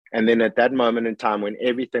And then at that moment in time, when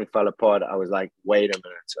everything fell apart, I was like, wait a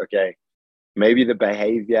minute, okay, maybe the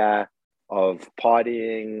behavior of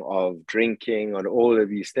partying, of drinking, and all of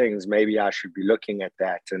these things, maybe I should be looking at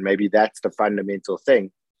that. And maybe that's the fundamental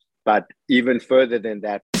thing. But even further than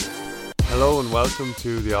that. Hello and welcome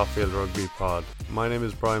to the Off-Field Rugby Pod. My name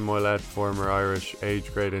is Brian Moylett, former Irish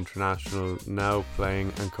age grade international, now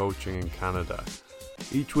playing and coaching in Canada.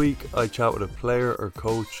 Each week I chat with a player or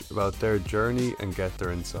coach about their journey and get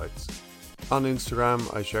their insights. On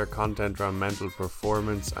Instagram I share content around mental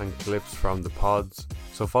performance and clips from the pods,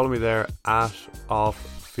 so follow me there at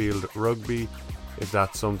Off-Field Rugby if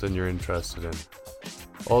that's something you're interested in.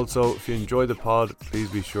 Also, if you enjoy the pod, please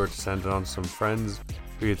be sure to send it on to some friends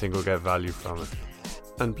who you think will get value from it.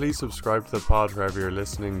 And please subscribe to the pod wherever you're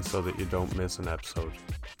listening so that you don't miss an episode.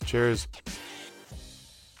 Cheers!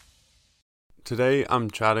 Today I'm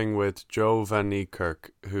chatting with Joe van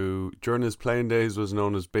Niekerk, who during his playing days was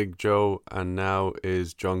known as Big Joe and now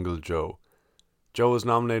is Jungle Joe. Joe was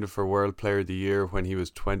nominated for World Player of the Year when he was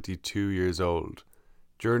 22 years old.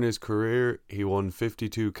 During his career he won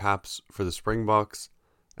 52 caps for the Springboks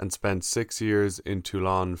and spent 6 years in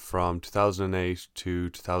Toulon from 2008 to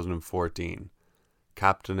 2014,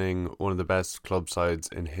 captaining one of the best club sides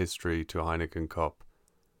in history to a Heineken Cup.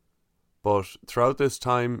 But throughout this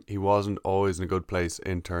time, he wasn't always in a good place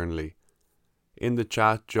internally. In the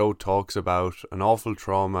chat, Joe talks about an awful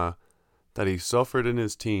trauma that he suffered in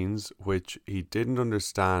his teens, which he didn't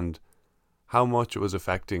understand how much it was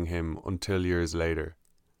affecting him until years later.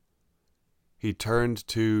 He turned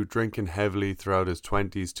to drinking heavily throughout his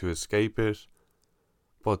 20s to escape it,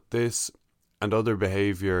 but this and other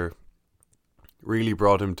behaviour really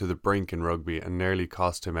brought him to the brink in rugby and nearly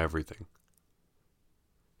cost him everything.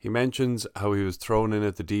 He mentions how he was thrown in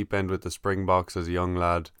at the deep end with the Springboks as a young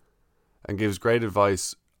lad and gives great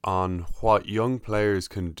advice on what young players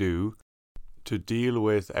can do to deal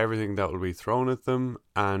with everything that will be thrown at them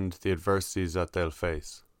and the adversities that they'll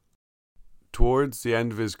face. Towards the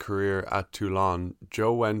end of his career at Toulon,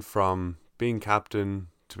 Joe went from being captain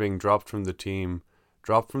to being dropped from the team,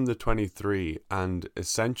 dropped from the 23, and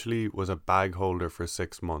essentially was a bag holder for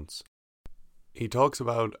 6 months. He talks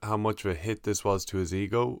about how much of a hit this was to his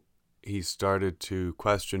ego. He started to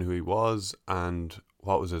question who he was and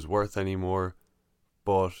what was his worth anymore,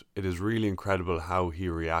 but it is really incredible how he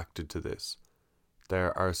reacted to this.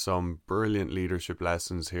 There are some brilliant leadership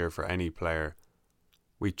lessons here for any player.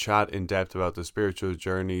 We chat in depth about the spiritual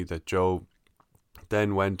journey that Joe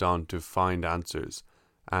then went on to find answers,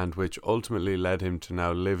 and which ultimately led him to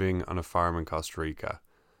now living on a farm in Costa Rica.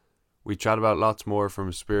 We chat about lots more,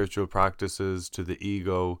 from spiritual practices to the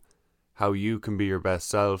ego, how you can be your best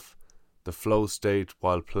self, the flow state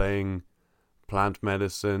while playing, plant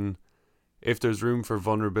medicine, if there's room for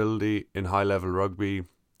vulnerability in high level rugby,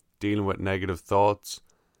 dealing with negative thoughts,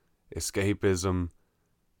 escapism,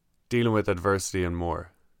 dealing with adversity and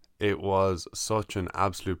more. It was such an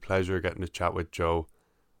absolute pleasure getting to chat with Joe.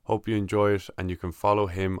 Hope you enjoy it, and you can follow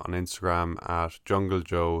him on Instagram at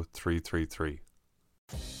JungleJoe333.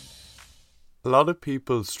 A lot of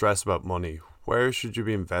people stress about money. Where should you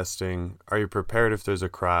be investing? Are you prepared if there's a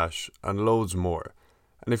crash? And loads more.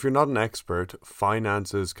 And if you're not an expert,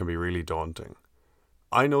 finances can be really daunting.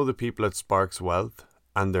 I know the people at Sparks Wealth,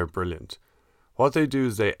 and they're brilliant. What they do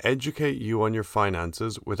is they educate you on your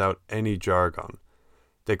finances without any jargon.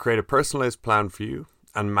 They create a personalized plan for you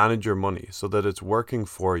and manage your money so that it's working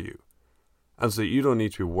for you, and so that you don't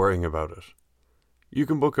need to be worrying about it. You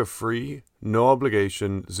can book a free, no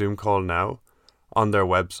obligation Zoom call now on their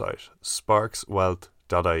website,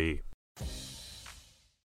 sparkswealth.ie.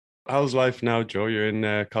 How's life now, Joe? You're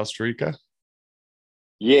in Costa Rica?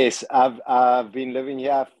 Yes, I've been living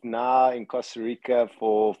here now in Costa Rica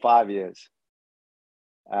for 5 years.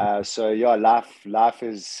 So yeah, life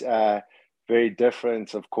is very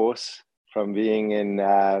different, of course, from being in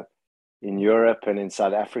Europe and in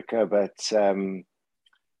South Africa. But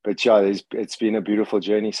yeah, it's been a beautiful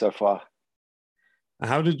journey so far.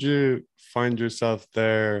 How did you find yourself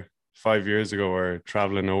there 5 years ago, or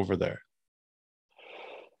traveling over there?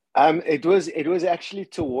 It was actually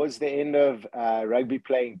towards the end of rugby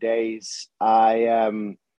playing days.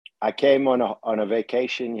 I came on a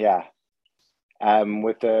vacation here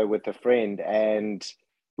with a friend, and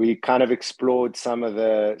we kind of explored some of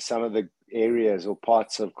the areas or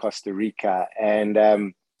parts of Costa Rica, and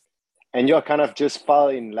yeah, kind of just fell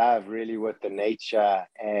in love really with the nature.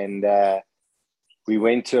 And we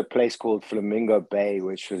went to a place called Flamingo Bay,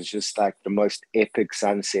 which was just like the most epic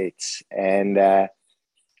sunsets, and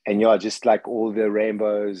yeah, just like all the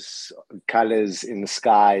rainbows, colors in the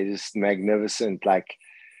sky, just magnificent. Like,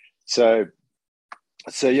 so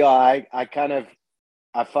So yeah, I kind of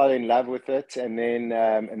I fell in love with it, and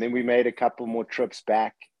then we made a couple more trips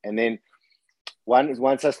back, and then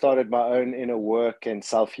once I started my own inner work and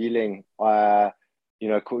self healing,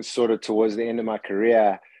 sort of towards the end of my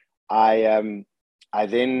career, I I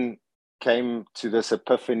then came to this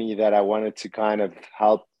epiphany that I wanted to kind of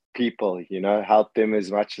help people, help them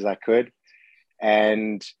as much as I could,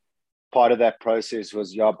 and part of that process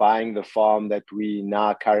was buying the farm that we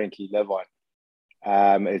now currently live on.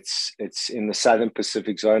 It's in the southern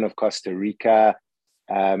Pacific zone of Costa Rica,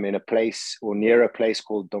 in a place or near a place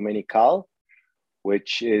called Dominical,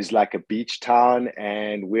 which is like a beach town,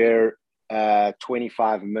 and we're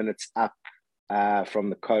 25 minutes up from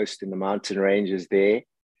the coast in the mountain ranges there,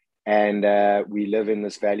 and we live in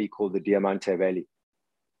this valley called the Diamante Valley.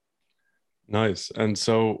 Nice. And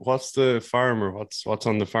so what's the farm, or what's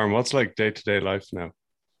on the farm? What's like day-to-day life now?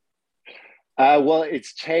 Well,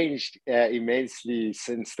 it's changed immensely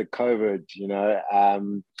since the COVID.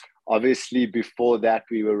 Obviously, before that,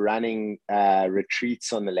 we were running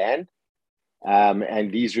retreats on the land.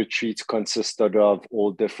 And these retreats consisted of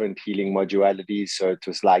all different healing modalities. So it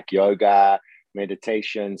was like yoga,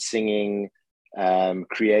 meditation, singing,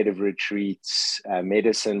 creative retreats,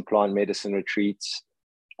 plant medicine retreats.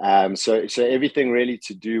 So everything really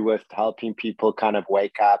to do with helping people kind of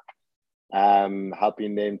wake up,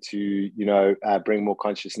 helping them to, bring more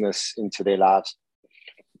consciousness into their lives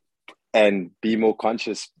and be more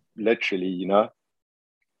conscious, literally.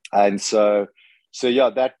 And so yeah,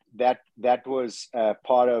 that was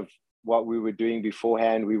part of what we were doing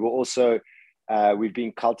beforehand. We were also we've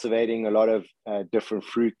been cultivating a lot of different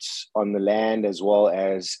fruits on the land, as well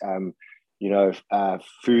as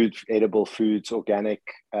food, edible foods, organic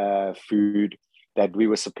food that we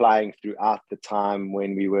were supplying throughout the time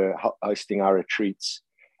when we were hosting our retreats.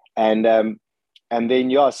 And then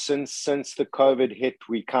yeah, since the COVID hit,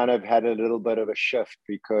 we kind of had a little bit of a shift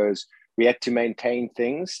because we had to maintain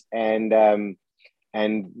things, and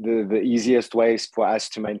the easiest ways for us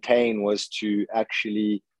to maintain was to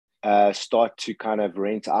actually start to kind of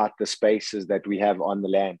rent out the spaces that we have on the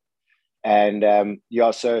land. And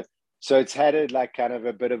so it's had like kind of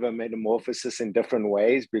a bit of a metamorphosis in different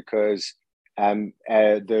ways, because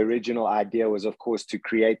the original idea was, of course, to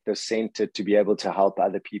create the center to be able to help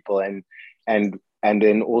other people, and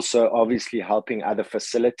then also obviously helping other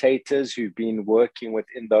facilitators who've been working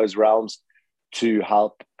within those realms to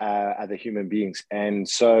help other human beings. And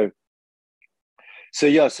so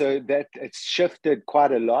that it's shifted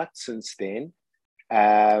quite a lot since then.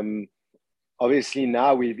 Obviously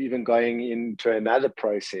now we've even going into another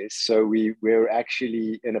process. So we're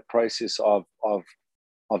actually in a process of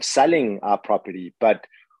selling our property, but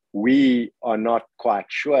we are not quite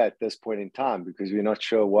sure at this point in time, because we're not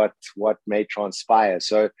sure what may transpire.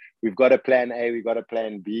 So we've got a plan A, we've got a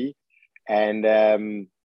plan B, and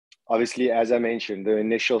obviously, as I mentioned, the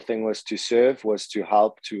initial thing was to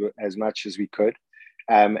help to as much as we could.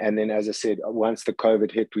 And then, as I said, once the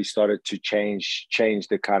COVID hit, we started to change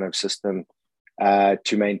the kind of system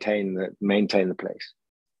to maintain the place.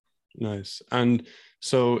 Nice. And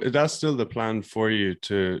so that's still the plan for you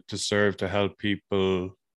to serve, to help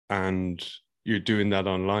people, and you're doing that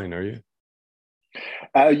online, are you?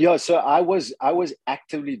 Yeah, so I was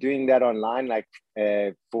actively doing that online, like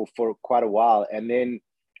for quite a while, and then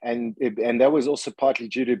and that was also partly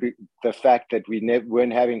due to the fact that we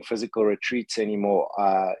weren't having physical retreats anymore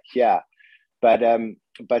here.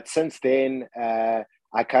 But since then,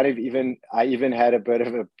 I kind of even had a bit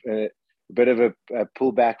of a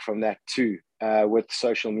pullback from that too, with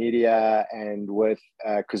social media, and with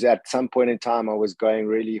because at some point in time I was going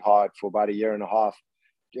really hard for about a year and a half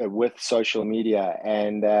with social media,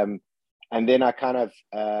 and then I kind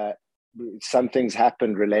of some things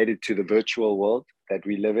happened related to the virtual world that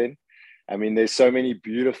we live in. I mean, there's so many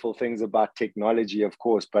beautiful things about technology, of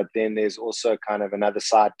course, but then there's also kind of another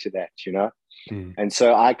side to that. Mm. And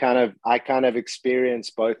so I kind of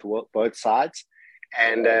experienced both sides,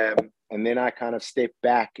 and then I kind of stepped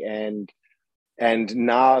back, and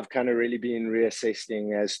now I've kind of really been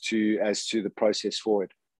reassessing as to the process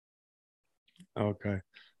forward. Okay.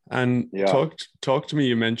 And Yeah. talk to me.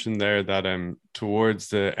 You mentioned there that towards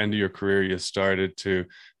the end of your career, you started to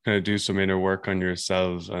kind of do some inner work on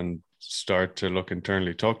yourselves and start to look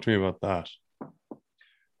internally. Talk to me about that.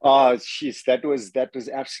 Oh, jeez, that was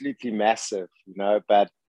absolutely massive, But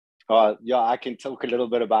yeah, I can talk a little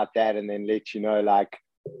bit about that, and then let you know like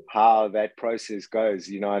how that process goes,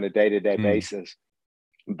 on a day-to-day basis.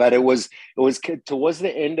 But it was towards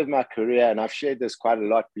the end of my career, and I've shared this quite a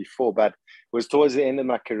lot before, but it was towards the end of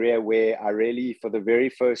my career where I really, for the very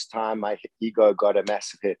first time, my ego got a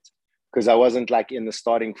massive hit. because I wasn't like in the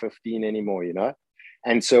starting 15 anymore, you know.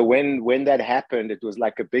 And so when that happened, it was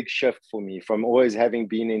like a big shift for me from always having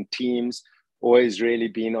been in teams, always really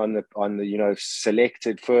been on the you know,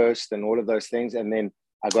 selected first and all of those things. And then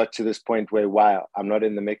I got to this point where, wow, I'm not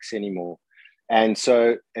in the mix anymore. And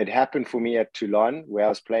so it happened for me at Toulon, where I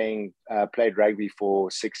was played rugby for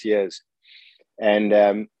 6 years. And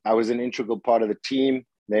I was an integral part of the team.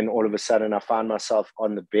 Then all of a sudden I found myself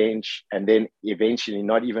on the bench, and then eventually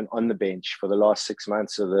not even on the bench for the last 6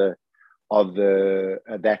 months of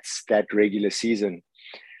that regular season.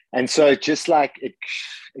 And so just like it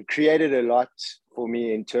created a lot for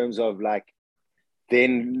me in terms of like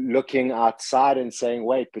then looking outside and saying,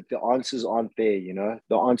 wait, but the answers aren't there, you know,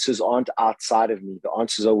 the answers aren't outside of me, the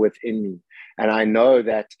answers are within me. And I know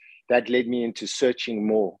that led me into searching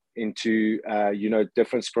more into, you know,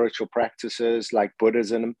 different spiritual practices like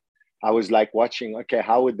Buddhism. I was like watching, okay,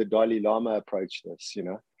 how would the Dalai Lama approach this, you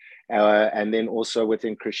know? And then also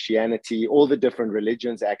within Christianity, all the different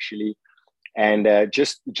religions actually, and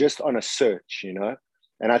just on a search, you know.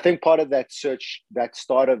 And I think part of that search, that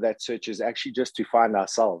start of that search, is actually just to find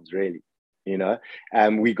ourselves, really, you know.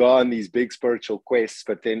 We go on these big spiritual quests,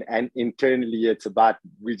 but then and internally it's about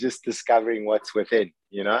we're just discovering what's within,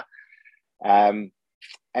 you know.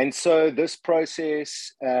 And so this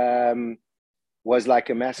process was like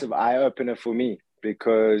a massive eye opener for me,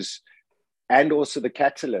 because, and also the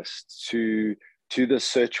catalyst to the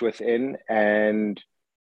search within, and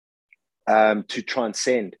to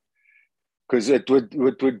transcend. Because it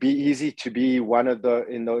would be easy to be one of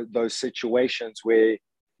those situations where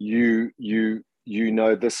you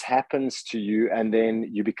know this happens to you, and then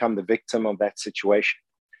you become the victim of that situation.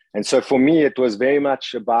 And so for me, it was very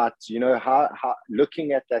much about, you know, how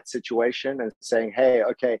looking at that situation and saying, hey,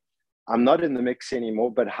 okay, I'm not in the mix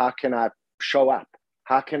anymore, but how can I show up?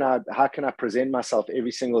 How can I present myself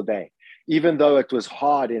every single day, even though it was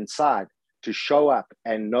hard inside to show up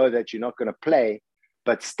and know that you're not going to play,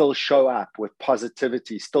 but still show up with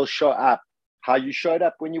positivity, still show up how you showed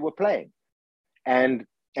up when you were playing.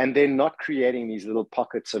 And then not creating these little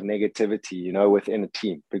pockets of negativity, you know, within a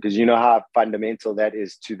team, because you know how fundamental that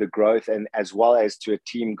is to the growth, and as well as to a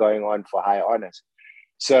team going on for high honors.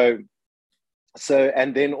 So,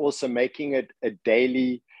 and then also making it a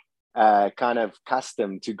daily kind of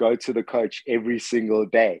custom to go to the coach every single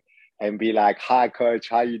day and be like, hi coach,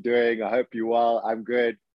 how you doing? I hope you're well. I'm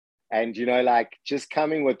good. And, you know, like just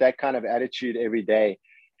coming with that kind of attitude every day.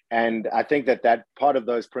 And I think that part of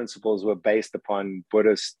those principles were based upon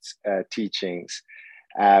Buddhist teachings.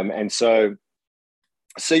 And so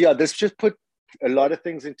yeah, this just put a lot of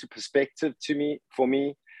things into perspective for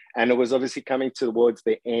me. And it was obviously coming towards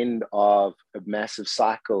the end of a massive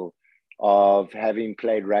cycle of having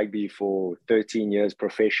played rugby for 13 years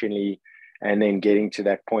professionally, and then getting to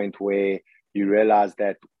that point where you realize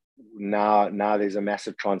that now there's a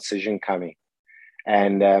massive transition coming.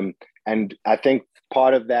 And I think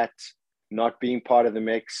part of that not being part of the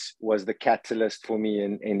mix was the catalyst for me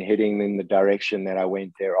in heading in the direction that I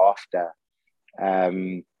went thereafter.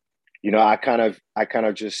 You know, I kind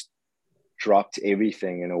of just dropped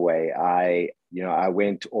everything in a way. I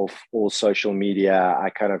went off all social media. I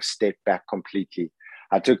kind of stepped back completely.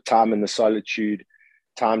 I took time in the solitude,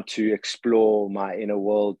 time to explore my inner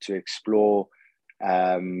world, to explore,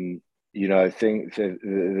 you know,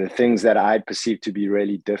 the things that I'd perceived to be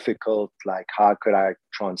really difficult, like how could I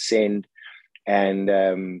transcend,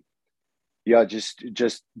 and yeah,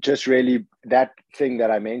 just really that thing that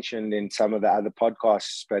I mentioned in some of the other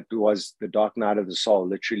podcasts, but it was the dark night of the soul.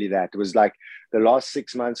 Literally, that it was like the last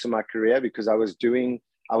 6 months of my career, because I was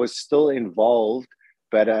still involved,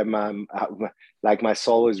 but like my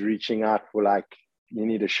soul was reaching out for like, you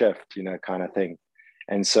need a shift, you know, kind of thing.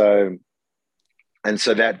 And so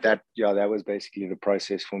that was basically the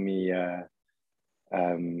process for me.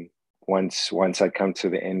 Once I come to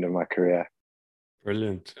the end of my career.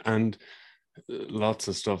 Brilliant. And lots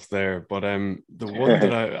of stuff there, but the one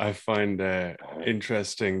that I find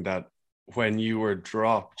interesting, that when you were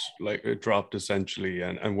dropped essentially,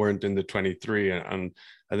 and weren't in the 23, and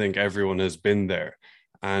I think everyone has been there,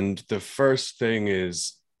 and the first thing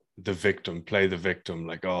is the victim, play the victim,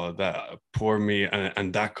 like, oh, that poor me,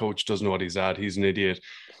 and that coach doesn't know what he's at, he's an idiot,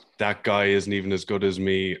 that guy isn't even as good as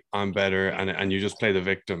me, I'm better, and you just play the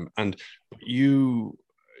victim. And you've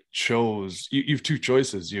two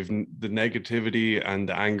choices. You've the negativity and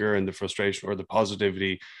the anger and the frustration, or the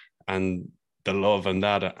positivity and the love and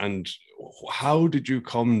that. And how did you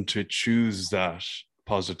come to choose that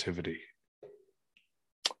positivity?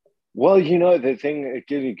 Well, you know, the thing, it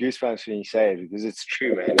gives me goosebumps when you say it, because it's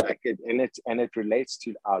true, man. Like it relates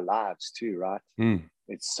to our lives too, right?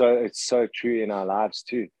 it's so true in our lives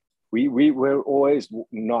too. We're always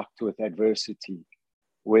knocked with adversity,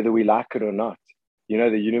 whether we like it or not. You know,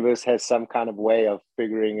 the universe has some kind of way of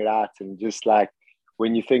figuring it out, and just like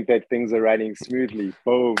when you think that things are running smoothly,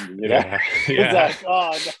 boom, you know, Yeah, it's yeah. like,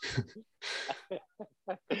 oh no.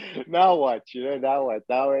 Now what? You know, now what?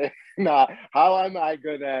 Now how am I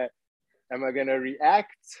gonna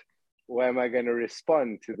react, or am I gonna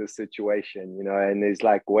respond to the situation? You know, and there's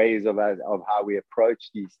like ways of how we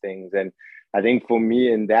approach these things. And I think for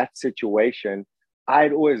me in that situation,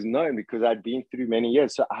 I'd always known, because I'd been through many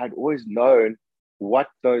years. So I'd always known what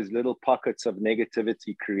those little pockets of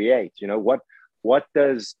negativity create. You know, what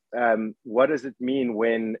does it mean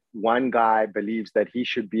when one guy believes that he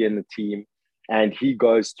should be in the team, and he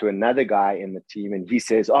goes to another guy in the team and he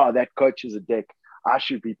says, oh, that coach is a dick, I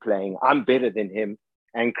should be playing, I'm better than him,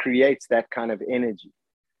 and creates that kind of energy.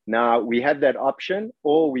 Now we have that option,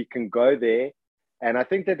 or we can go there. And I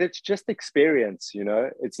think that it's just experience, you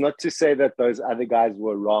know. It's not to say that those other guys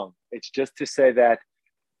were wrong. It's just to say that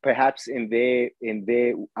perhaps in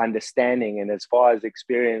their understanding, and as far as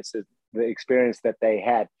experiences, the experience that they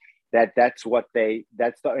had, that's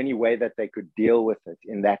the only way that they could deal with it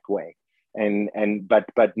in that way.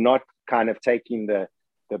 But not kind of taking the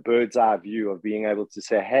bird's eye view of being able to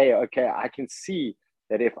say, hey, okay, I can see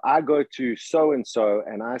that if I go to so and so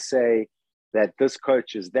and I say that this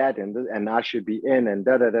coach is that, and I should be in, and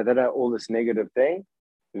all this negative thing,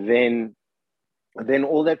 then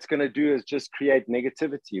all that's going to do is just create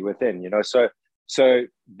negativity within, you know. So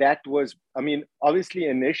that was, I mean, obviously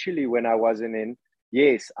initially when I wasn't in,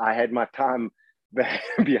 yes, I had my time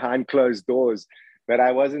behind closed doors, but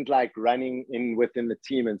I wasn't like running in within the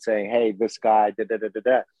team and saying, hey, this guy, da da da da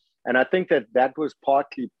da. And I think that was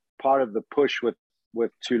partly part of the push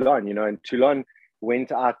with Toulon, you know. And Toulon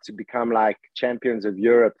went out to become like champions of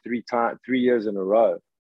Europe 3 years in a row.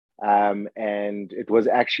 And it was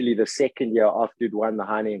actually the second year after it won the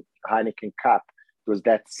Heineken Cup. It was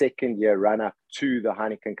that second year run up to the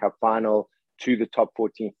Heineken Cup final, to the top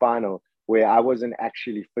 14 final, where I wasn't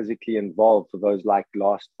actually physically involved for those like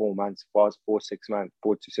last 4 months, 4 to 6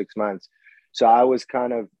 months. So I was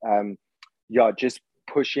kind of, just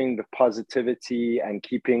pushing the positivity and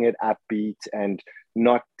keeping it upbeat and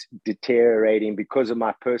not deteriorating because of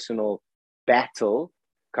my personal battle.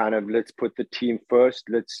 Kind of, let's put the team first.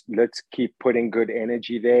 Let's keep putting good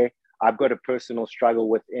energy there. I've got a personal struggle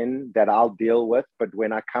within that I'll deal with, but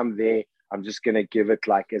when I come there, I'm just going to give it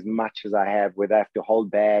like as much as I have, whether I have to hold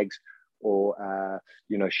bags or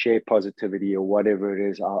share positivity or whatever it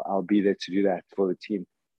is. I'll be there to do that for the team.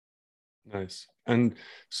 Nice. And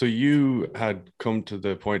so you had come to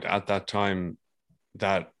the point at that time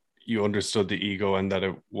that you understood the ego and that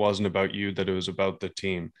it wasn't about you, that it was about the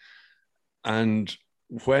team. And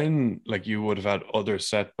when like you would have had other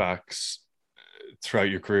setbacks throughout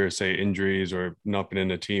your career, say injuries or not being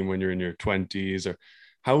in a team when you're in your 20s, or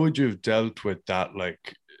how would you have dealt with that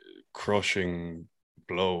like crushing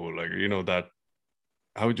blow? Like, you know, that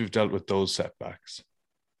how would you have dealt with those setbacks?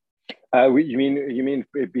 You mean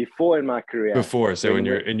before in my career? Before, so when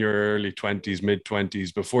you're in your early 20s, mid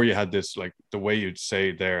 20s, before you had this, like the way you'd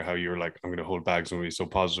say there, how you're like, I'm going to hold bags, I'm going to be so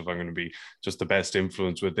positive, I'm going to be just the best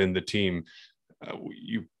influence within the team.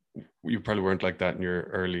 You probably weren't like that in your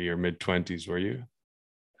early or mid 20s, were you?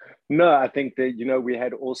 No, I think that, you know, we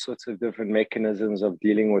had all sorts of different mechanisms of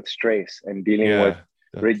dealing with stress and Yeah,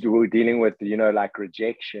 we were dealing with, you know, like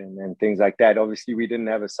rejection and things like that. Obviously, we didn't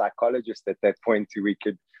have a psychologist at that point who we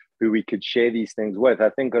could share these things with.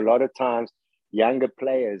 I think a lot of times younger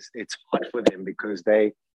players, it's hard for them because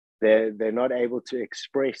they're not able to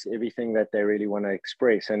express everything that they really want to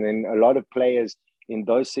express. And then a lot of players in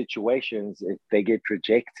those situations, they get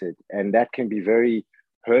rejected, and that can be very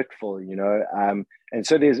hurtful, you know. And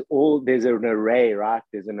so there's an array, right?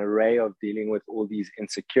 There's an array of dealing with all these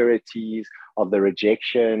insecurities, of the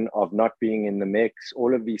rejection, of not being in the mix,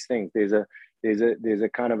 all of these things. There's a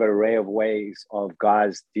kind of array of ways of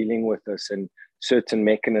guys dealing with this and certain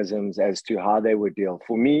mechanisms as to how they would deal.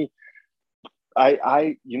 For me,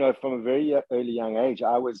 I you know, from a very early young age,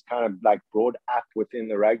 I was kind of like brought up within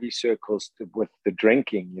the rugby circles with the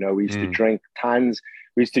drinking. You know, we used to drink tons.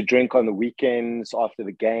 We used to drink on the weekends after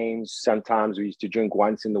the games. Sometimes we used to drink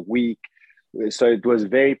once in the week. So it was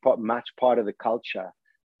very much part of the culture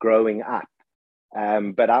growing up.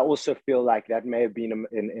 But I also feel like that may have been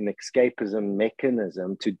an escapism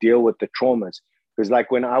mechanism to deal with the traumas. Because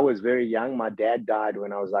like when I was very young, my dad died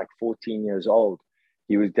when I was like 14 years old.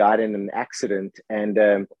 He died in an accident, and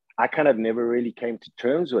I kind of never really came to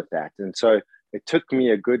terms with that. And so it took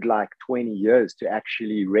me a good like 20 years to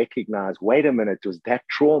actually recognize, wait a minute, it was that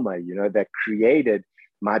trauma, you know, that created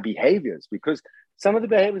my behaviors, because some of the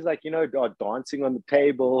behaviors, like, dancing on the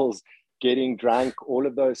tables, getting drunk, all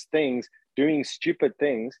of those things, doing stupid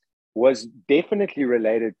things, was definitely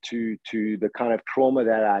related to the kind of trauma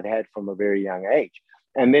that I'd had from a very young age.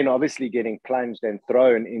 And then obviously getting plunged and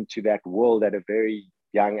thrown into that world at a very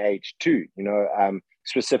young age too,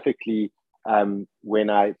 specifically when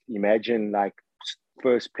I imagine like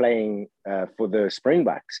first playing for the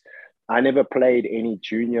Springboks. I never played any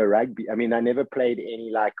junior rugby. I mean, I never played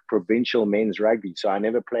any like provincial men's rugby. So I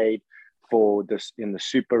never played in the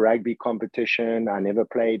Super Rugby competition. I never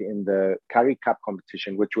played in the Currie Cup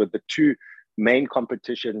competition, which were the two main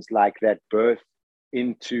competitions like that birth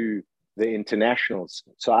into the internationals.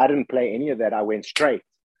 So I didn't play any of that. I went straight.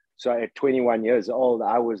 So at 21 years old,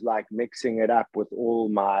 I was like mixing it up with all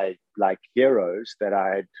my like heroes that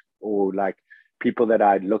I had, or like people that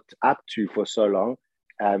I'd looked up to for so long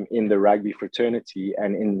in the rugby fraternity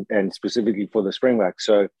and specifically for the Springboks.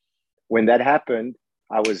 So when that happened,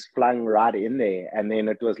 I was flung right in there. And then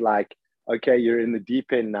it was like, okay, you're in the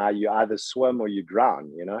deep end now. You either swim or you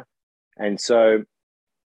drown, And so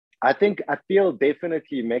I feel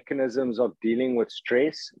definitely mechanisms of dealing with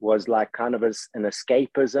stress was like kind of an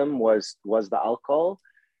escapism was the alcohol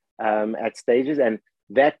at stages. And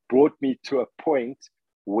that brought me to a point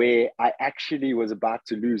where I actually was about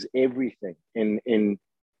to lose everything in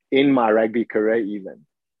my rugby career even.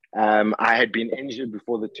 I had been injured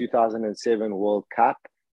before the 2007 World Cup,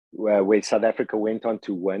 where South Africa went on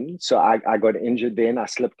to win. So I got injured then. I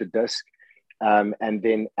slipped a disc. And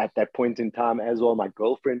then at that point in time as well, my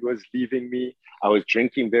girlfriend was leaving me. I was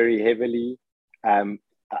drinking very heavily.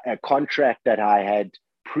 A contract that I had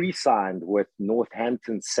pre-signed with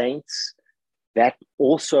Northampton Saints, that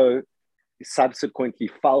also subsequently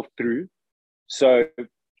fell through. So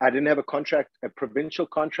I didn't have a provincial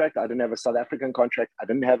contract. I didn't have a South African contract. I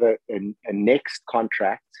didn't have a next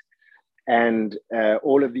contract. And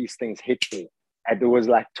all of these things hit me. And it was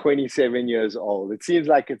like 27 years old. It seems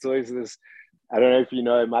like it's always this, I don't know if you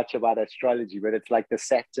know much about astrology, but it's like the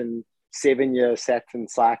 7-year Saturn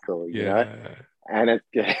cycle, you know? And it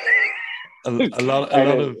a lot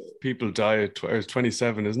of people die at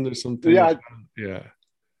 27, isn't there something? Yeah.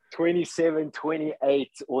 27, 28,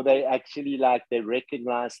 or they actually they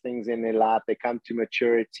recognize things in their life, they come to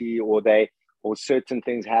maturity, or certain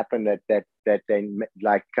things happen that they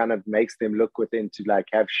like kind of makes them look within to like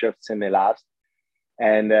have shifts in their lives.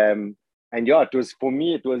 And yeah, it was, for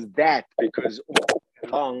me, it was that, because all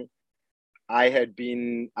along I'd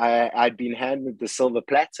been handed the silver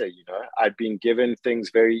platter, I'd been given things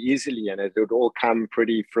very easily, and it would all come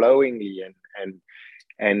pretty flowingly,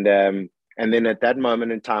 and then at that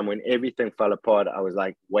moment in time when everything fell apart, I was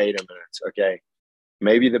like, wait a minute, okay,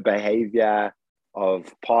 maybe the behavior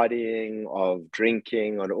of partying, of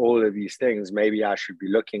drinking, on all of these things, maybe I should be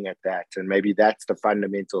looking at that, and maybe that's the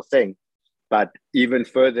fundamental thing. But even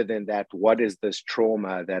further than that, what is this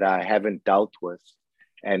trauma that I haven't dealt with?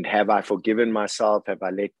 And have I forgiven myself? Have I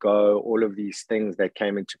let go? All of these things that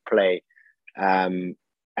came into play. And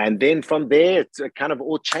then from there, it kind of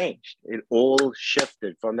all changed. It all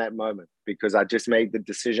shifted from that moment, because I just made the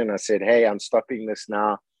decision. I said, hey, I'm stopping this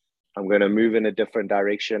now. I'm going to move in a different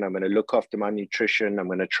direction. I'm going to look after my nutrition. I'm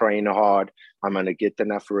going to train hard. I'm going to get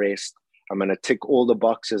enough rest. I'm going to tick all the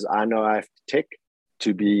boxes I know I have to tick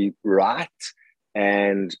to be right.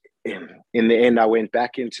 And in the end, I went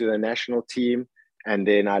back into the national team, and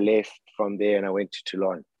then I left from there and I went to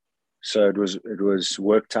Toulon. So it was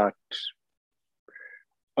worked out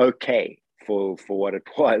okay for what it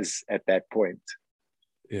was at that point.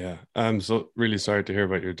 Yeah. I'm so really sorry to hear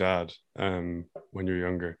about your dad when you're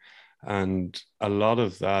younger. And a lot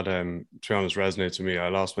of that, to be honest, resonates with me. I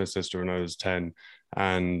lost my sister when I was 10,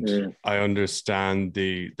 and I understand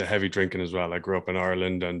the heavy drinking as well. I grew up in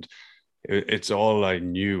Ireland, and it's all I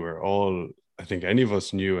knew, or all I think any of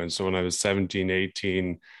us knew. And so when I was 17, 18,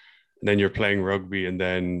 and then you're playing rugby, and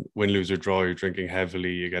then win, lose or draw, you're drinking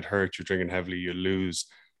heavily, you get hurt, you're drinking heavily, you lose.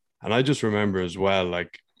 And I just remember as well,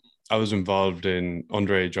 like, I was involved in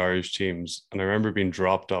underage Irish teams, and I remember being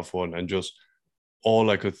dropped off one, and just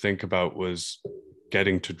all I could think about was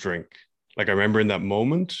getting to drink. Like, I remember in that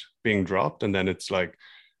moment being dropped, and then it's like,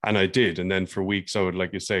 and I did. And then for weeks, I would,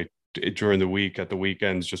 like you say, during the week, at the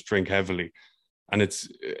weekends, just drink heavily. And it's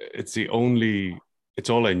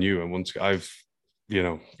all I knew. And once I've,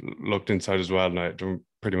 looked inside as well, and I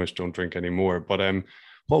pretty much don't drink anymore. But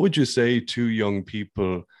what would you say to young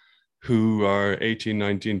people who are 18,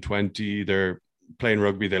 19, 20, they're playing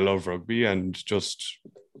rugby, they love rugby, and just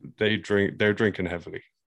they're drinking heavily?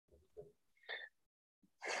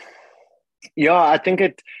 Yeah, I think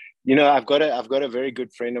I've got a very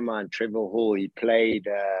good friend of mine, Trevor Hall. He played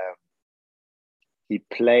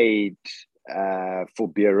for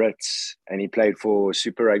Biarritz, and he played for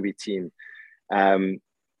Super Rugby team. Um,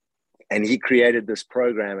 and he created this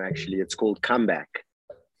program. Actually, it's called Comeback.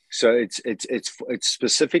 So it's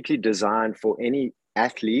specifically designed for any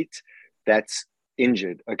athlete that's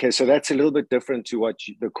injured. Okay, so that's a little bit different to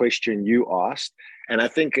the question you asked, and I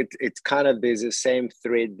think it's kind of, there's the same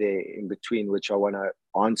thread there in between, which I want to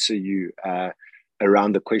answer you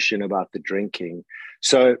around the question about the drinking.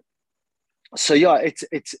 So yeah,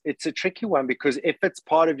 it's a tricky one, because if it's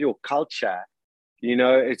part of your culture,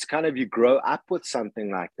 it's kind of, you grow up with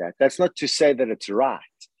something like that. That's not to say that it's right,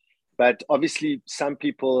 but obviously some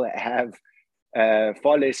people have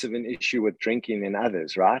far less of an issue with drinking than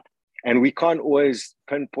others, right? And we can't always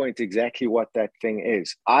pinpoint exactly what that thing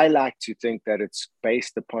is. I like to think that it's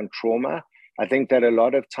based upon trauma. I think that a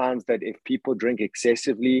lot of times, that if people drink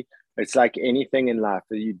excessively, it's like anything in life,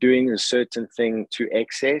 that you're doing a certain thing to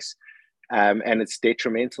excess, and it's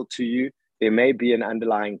detrimental to you, there may be an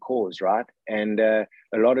underlying cause, right? And a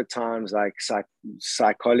lot of times, like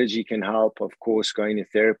psychology can help, of course, going to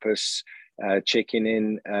therapists, checking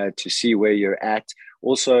in to see where you're at.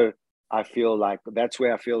 Also, I feel like that's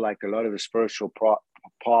where I feel like a lot of the spiritual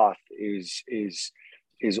path is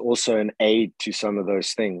also an aid to some of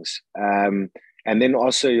those things. And then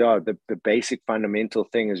also, yeah, the basic fundamental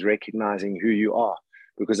thing is recognizing who you are,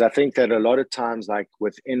 because I think that a lot of times, like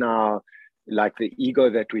within our, like the ego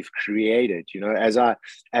that we've created, as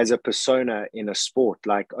a persona in a sport,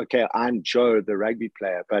 like, okay, I'm Joe the rugby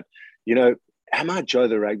player, but am I Joe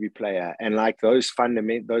the rugby player? And like those kind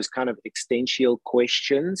of existential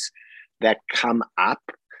questions that come up.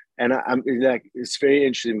 And I'm like, it's very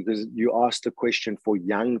interesting, because you asked a question for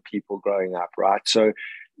young people growing up, right? So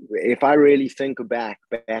if I really think back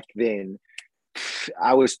then,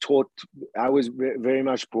 I was very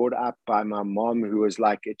much brought up by my mom, who was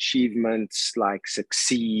like achievements, like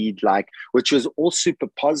succeed, like, which was all super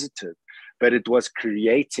positive, but it was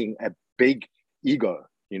creating a big ego.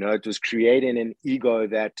 It was creating an ego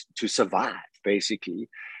that to survive, basically.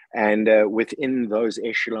 And within those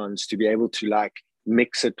echelons, to be able to like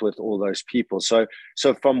mix it with all those people. So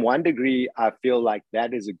from one degree, I feel like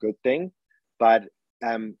that is a good thing. But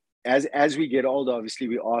as we get older, obviously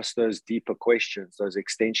we ask those deeper questions, those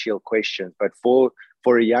existential questions. But for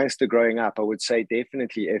a youngster growing up, I would say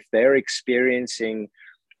definitely, if they're experiencing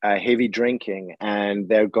heavy drinking and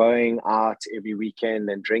they're going out every weekend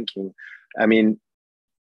and drinking, I mean,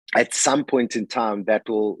 at some point in time, that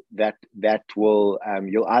will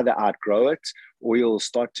you'll either outgrow it, or you'll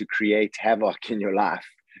start to create havoc in your life.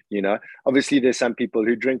 Obviously there's some people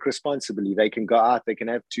who drink responsibly. They can go out, they can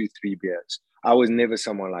have 2-3 beers. I was never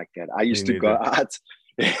someone like that. I used to go out.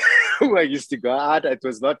 It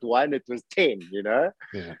was not one, it was 10. Yeah.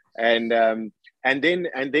 And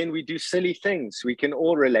then we do silly things. We can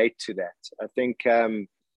all relate to that. I think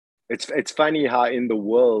it's funny how in the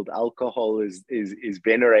world alcohol is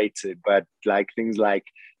venerated, but like things like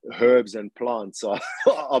herbs and plants are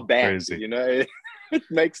banned. Crazy. It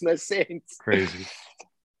makes no sense. Crazy.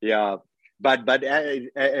 Yeah. But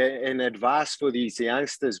an advice for these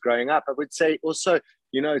youngsters growing up, I would say also,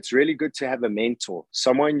 it's really good to have a mentor,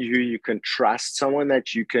 someone who you can trust, someone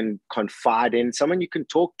that you can confide in, someone you can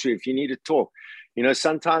talk to if you need to talk.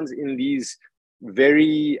 Sometimes in these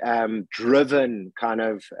very driven, kind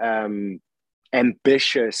of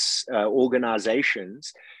ambitious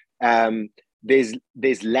organizations,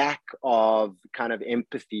 there's lack of kind of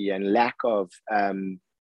empathy, and lack of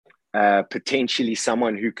potentially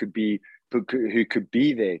someone who could be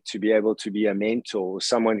there to be able to be a mentor, or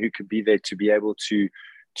someone who could be there to be able to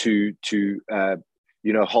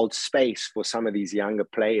hold space for some of these younger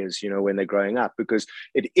players, when they're growing up. Because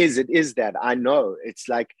it is that, I know, it's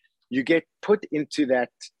like you get put into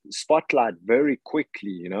that spotlight very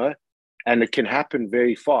quickly, and it can happen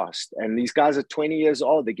very fast. And these guys are 20 years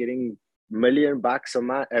old, they're getting $1 million a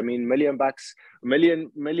month, $1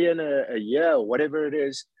 million a year, or whatever it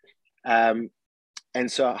is. And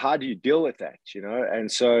so how do you deal with that, And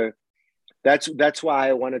so that's why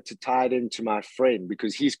I wanted to tie it into my friend,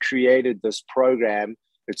 because he's created this program.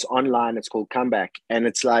 It's online, it's called Comeback, and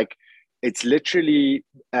it's like, it's literally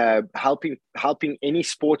helping any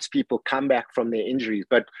sports people come back from their injuries,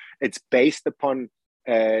 but it's based upon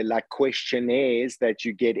like questionnaires that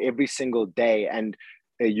you get every single day, and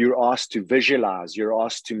you're asked to visualize, you're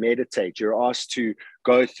asked to meditate, you're asked to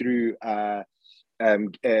go through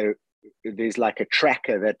there's like a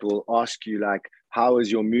tracker that will ask you, like, how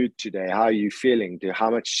is your mood today? How are you feeling? How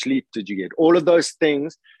much sleep did you get? All of those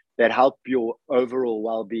things that help your overall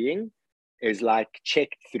well-being. is like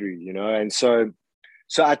checked through, you know. And so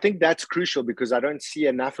I think that's crucial, because I don't see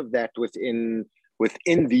enough of that within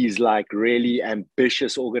these like really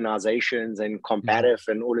ambitious organizations and combative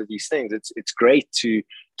and all of these things. It's great to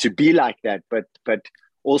be like that, but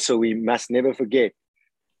also we must never forget,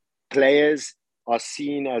 players are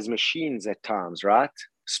seen as machines at times, right?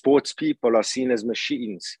 Sports people are seen as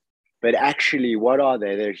machines, but actually, what are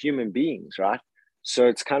they? They're human beings, right? So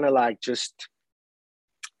it's kind of like just,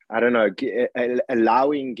 I don't know,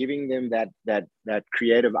 giving them that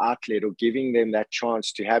creative outlet, or giving them that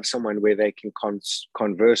chance to have someone where they can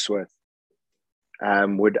converse with,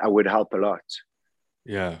 would help a lot.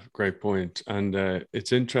 Yeah, great point. And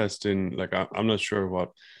it's interesting. Like, I'm not sure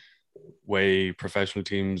what way professional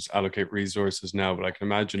teams allocate resources now, but I can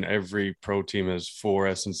imagine every pro team has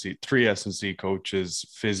three S&C coaches,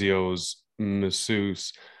 physios,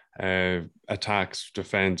 masseuse, attacks,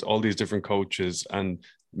 defense, all these different coaches. And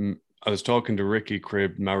I was talking to Ricky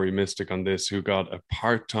Cribb, Maori Mystic on this, who got a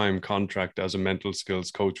part-time contract as a mental skills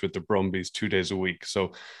coach with the Brumbies 2 days a week.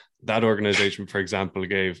 So that organization, for example,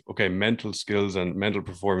 gave, okay, mental skills and mental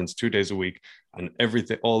performance 2 days a week, and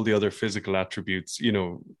everything, all the other physical attributes, you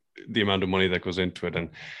know, the amount of money that goes into it. And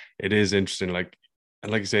it is interesting. Like,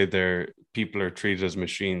 and like I say, people are treated as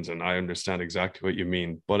machines, and I understand exactly what you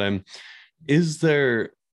mean. But is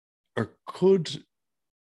there, or could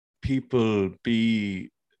people be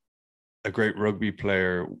a great rugby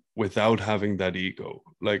player without having that ego?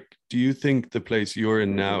 Like, do you think the place you're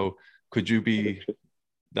in now, could you be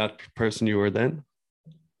that person you were then?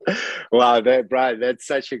 Wow, Brian, that's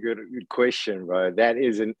such a good question, bro. That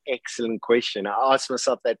is an excellent question. I ask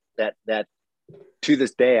myself that to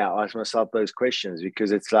this day. I ask myself those questions,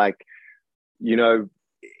 because it's like, you know,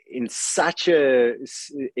 in such a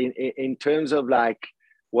in terms of like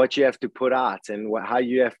what you have to put out and how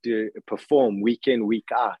you have to perform week in, week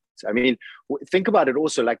out. I mean, think about it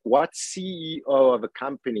also, like, what CEO of a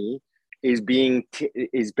company is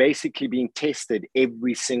basically being tested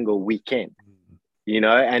every single weekend, you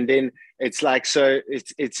know? And then it's like, so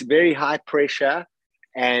it's very high pressure.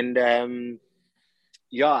 And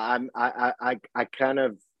yeah,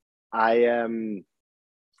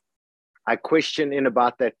 I question in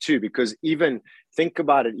about that too, because even think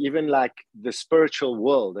about it, even like the spiritual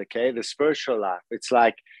world, okay, the spiritual life, it's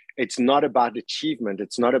like, it's not about achievement.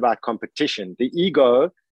 It's not about competition. The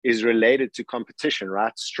ego is related to competition,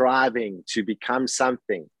 right? Striving to become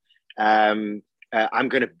something. I'm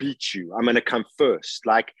going to beat you. I'm going to come first.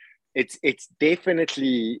 Like, it's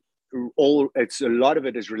definitely it's a lot of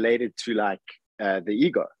it is related to like the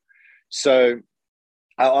ego. So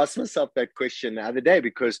I asked myself that question the other day,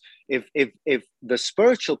 because if the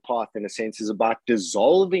spiritual path, in a sense, is about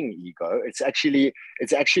dissolving ego, it's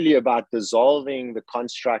actually about dissolving the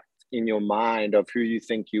construct in your mind of who you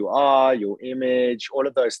think you are, your image, all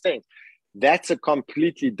of those things. That's a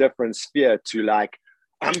completely different sphere to like,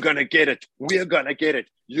 I'm gonna get it, we're gonna get it,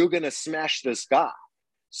 you're gonna smash this guy.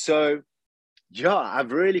 So yeah,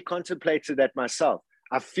 I've really contemplated that myself.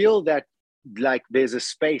 I feel that like there's a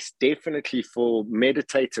space definitely for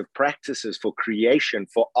meditative practices, for creation,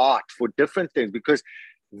 for art, for different things, because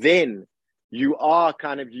then you are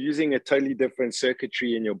kind of using a totally different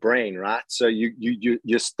circuitry in your brain, right? So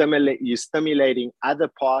you're stimulating other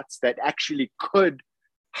parts that actually could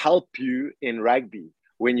help you in rugby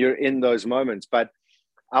when you're in those moments. But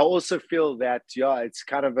I also feel that, yeah, it's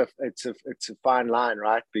kind of it's a fine line,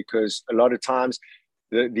 right? Because a lot of times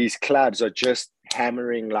these clubs are just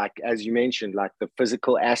hammering, like, as you mentioned, like the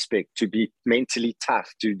physical aspect, to be mentally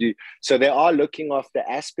tough to do. So they are looking after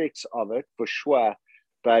aspects of it for sure.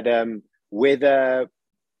 But whether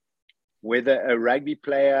a rugby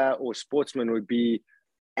player or sportsman would be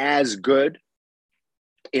as good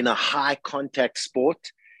in a high contact sport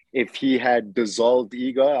if he had dissolved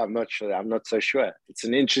ego, I'm not sure. I'm not so sure. It's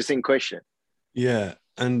an interesting question. Yeah.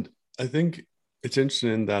 And I think it's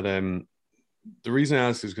interesting that the reason I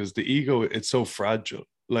ask is because the ego, it's so fragile.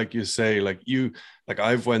 Like you say, like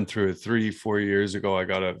I've went through it 3-4 years ago. I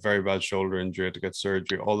got a very bad shoulder injury, had to get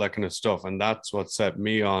surgery, all that kind of stuff. And that's what set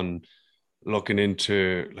me on looking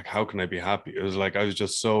into like, how can I be happy? It was like, I was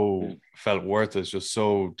just so felt worthless, just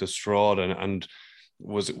so distraught, and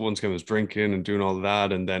was once again was drinking and doing all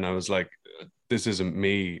that. And then I was like, this isn't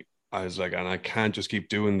me. I was like, and I can't just keep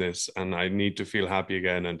doing this, and I need to feel happy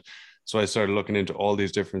again. And so I started looking into all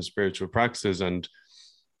these different spiritual practices.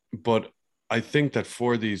 But I think that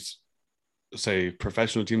for these, say,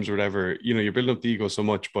 professional teams or whatever, you know, you're building up the ego so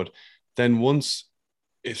much, but then once,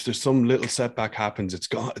 if there's some little setback happens, it's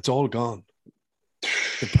gone. It's all gone.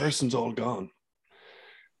 The person's all gone.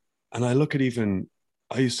 And I look at even,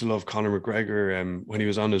 I used to love Conor McGregor when he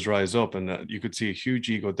was on his rise up, and you could see a huge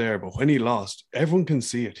ego there. But when he lost, everyone can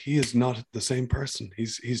see it. He is not the same person.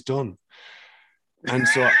 He's done. And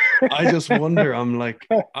so I just wonder. I'm like,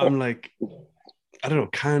 I don't know.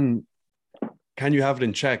 Can you have it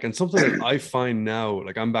in check? And something that I find now,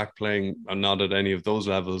 like I'm back playing, I'm not at any of those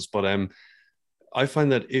levels, but I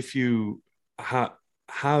find that if you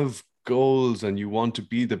have goals and you want to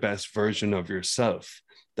be the best version of yourself,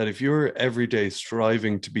 that if you're every day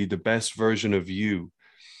striving to be the best version of you,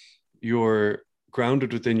 you're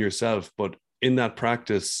grounded within yourself. But in that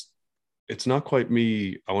practice, it's not quite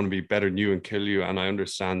me, I want to be better than you and kill you. And I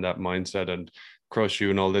understand that mindset and crush you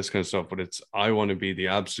and all this kind of stuff, but it's, I want to be the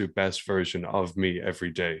absolute best version of me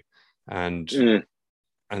every day. And Mm.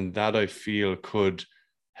 and that I feel could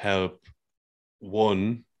help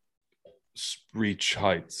one reach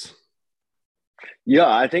heights. Yeah,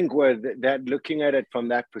 I think that looking at it from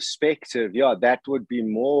that perspective, yeah, that would be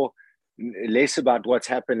less about what's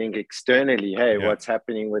happening externally. Hey, Yeah. what's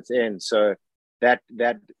happening within? So that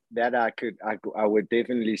that that I would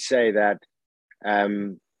definitely say that.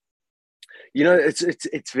 Um,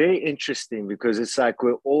 it's very interesting because it's like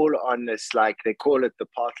we're all on this, like they call it the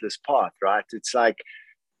pathless path, right? It's like,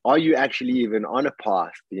 are you actually even on a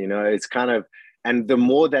path? It's kind of, and the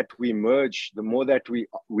more that we merge, the more that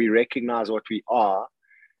we recognize what we are,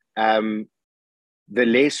 um, the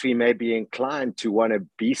less we may be inclined to want to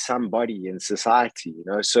be somebody in society.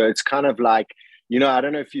 So it's kind of like, I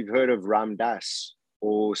don't know if you've heard of Ram Dass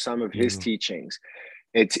or some of his Mm. teachings.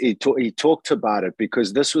 He talked about it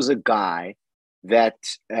because this was a guy that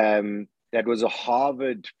that was a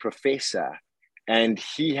Harvard professor, and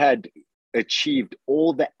he had achieved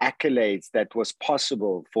all the accolades that was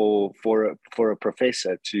possible for a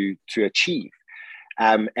professor to achieve.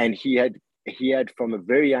 And he had from a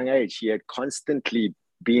very young age, he had constantly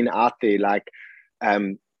been out there, like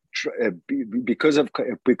because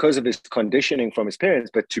of his conditioning from his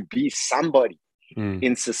parents, but to be somebody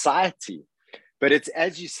in society. But it's,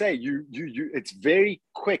 as you say, it's very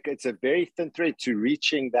quick. It's a very thin thread to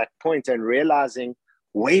reaching that point and realizing,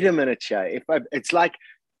 wait a minute here. It's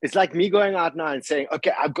like me going out now and saying,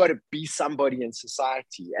 okay, I've got to be somebody in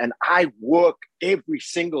society, and I work every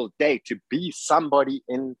single day to be somebody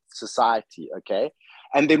in society. Okay,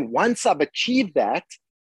 and then once I've achieved that,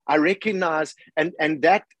 I recognize, and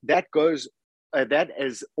that goes. That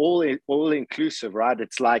is all inclusive, right?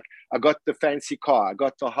 It's like, I got the fancy car, I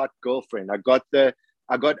got the hot girlfriend, I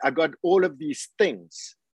got all of these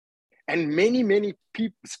things. And many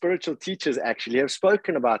people, spiritual teachers actually have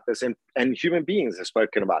spoken about this, and human beings have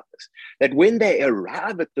spoken about this, that when they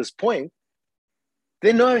arrive at this point,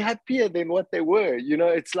 they're no happier than what they were.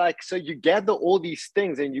 It's like, so you gather all these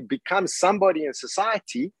things and you become somebody in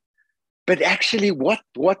society, but actually what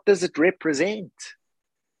does it represent?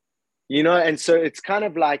 And so it's kind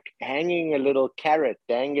of like hanging a little carrot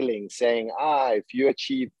dangling, saying, if you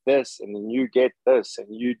achieve this and then you get this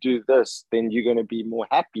and you do this, then you're going to be more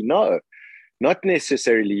happy. No, not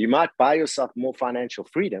necessarily. You might buy yourself more financial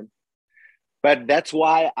freedom, but that's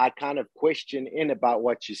why I kind of question in about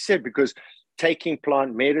what you said, because taking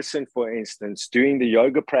plant medicine, for instance, doing the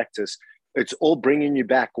yoga practice, it's all bringing you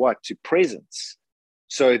back to presence.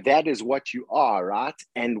 So that is what you are, right?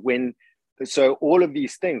 So all of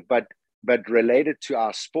these things, but related to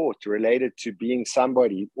our sport, related to being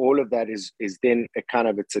somebody, all of that is then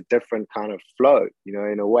it's a different kind of flow,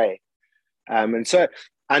 in a way. And so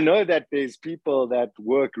I know that there's people that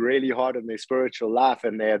work really hard in their spiritual life,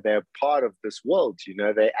 and they're part of this world,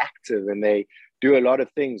 they're active and they do a lot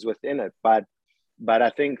of things within it. But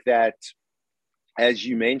I think that, as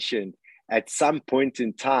you mentioned, at some point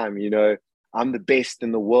in time, I'm the best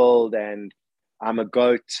in the world and I'm a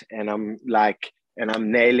goat and I'm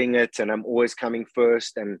nailing it and I'm always coming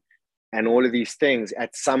first and all of these things.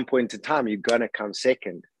 At some point in time, you're going to come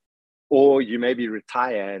second, or you maybe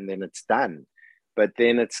retire and then it's done. But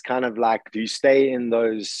then it's kind of like, do you stay in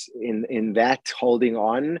that holding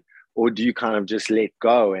on, or do you kind of just let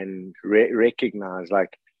go and recognize,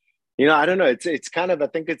 like, I don't know. It's kind of, I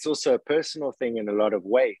think it's also a personal thing in a lot of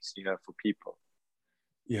ways, for people.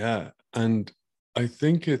 Yeah. And I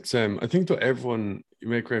think I think that everyone, you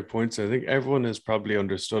make great points. I think everyone has probably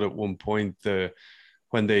understood at one point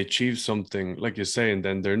when they achieve something, like you say, and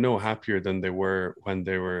then they're no happier than they were when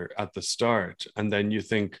they were at the start. And then you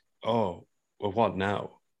think, oh, well, what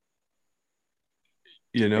now?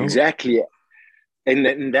 Exactly.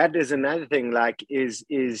 And that is another thing, like,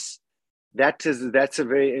 that's a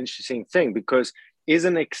very interesting thing, because is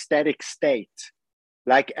an ecstatic state,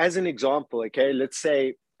 like, as an example, okay, let's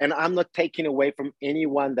say and I'm not taking away from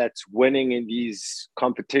anyone that's winning in these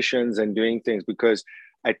competitions and doing things, because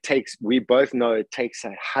we both know it takes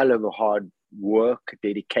a hell of a hard work,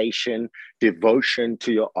 dedication, devotion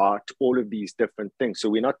to your art, all of these different things. So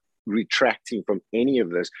we're not retracting from any of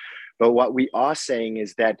this. But what we are saying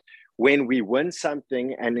is that when we win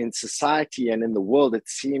something, and in society and in the world, it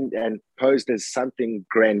seemed and posed as something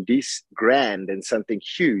grand and something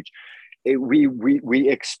huge, we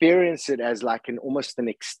experience it as like almost an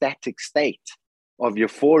ecstatic state of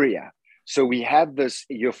euphoria. So we have this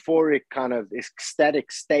euphoric kind of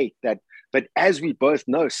ecstatic state but as we both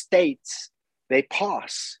know, states, they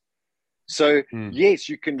pass. So yes,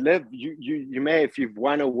 you can live. You may, if you've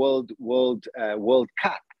won a world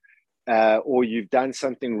cup, or you've done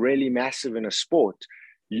something really massive in a sport,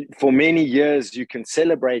 for many years you can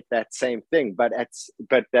celebrate that same thing. But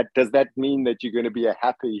does that mean that you're going to be a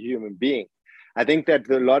happy human being? I think that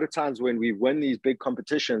a lot of times when we win these big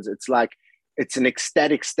competitions, it's like it's an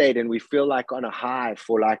ecstatic state, and we feel like on a high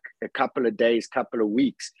for like a couple of days, couple of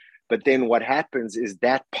weeks. But then what happens is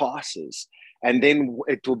that passes. And then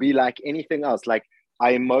it will be like anything else, like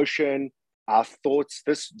our emotion, our thoughts.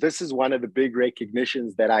 This is one of the big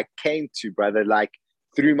recognitions that I came to, brother, like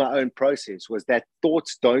through my own process, was that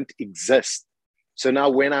thoughts don't exist. So now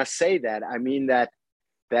when I say that, I mean that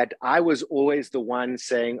I was always the one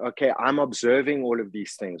saying, okay, I'm observing all of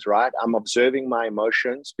these things, right? I'm observing my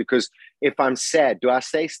emotions, because if I'm sad, do I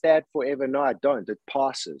stay sad forever? No, I don't. It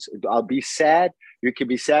passes. I'll be sad. You could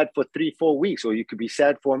be sad for 3-4 weeks, or you could be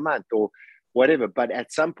sad for a month, or whatever. But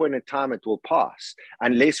at some point in time, it will pass,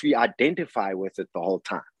 unless we identify with it the whole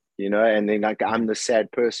time, and then like I'm the sad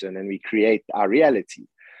person, and we create our reality.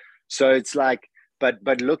 So it's like,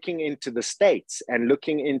 but looking into the states and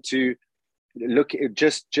looking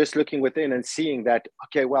within and seeing that,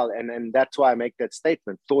 okay, well, and that's why I make that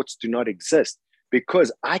statement, thoughts do not exist,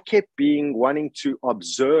 because I kept wanting to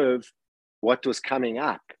observe what was coming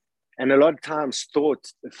up. And a lot of times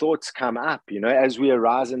thoughts come up, as we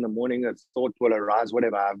arise in the morning, a thought will arise,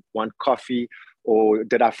 whatever, I want coffee, or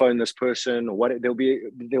did I phone this person, or what? There'll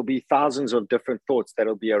be thousands of different thoughts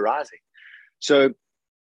that'll be arising. So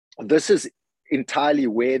this is entirely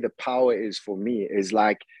where the power is for me, is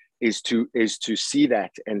to see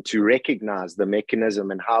that and to recognize the mechanism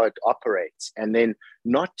and how it operates, and then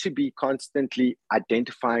not to be constantly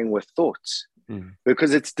identifying with thoughts.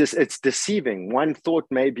 Because it's deceiving. One thought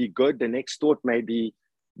may be good, the next thought may be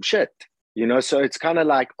shit, so it's kind of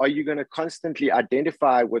like, are you going to constantly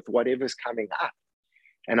identify with whatever's coming up?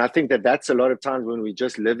 And I think that that's a lot of times when we're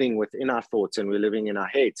just living within our thoughts and we're living in our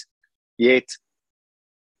heads. Yet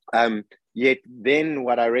then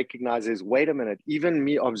what I recognize is, wait a minute, even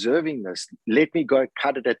me observing this, let me go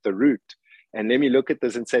cut it at the root, and let me look at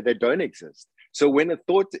this and say they don't exist. So when a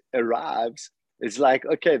thought arrives, it's like,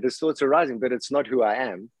 okay, this thought's arising, but it's not who I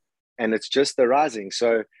am, and it's just arising.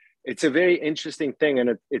 So it's a very interesting thing,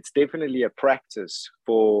 and it's definitely a practice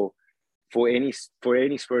for any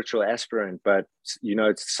spiritual aspirant. But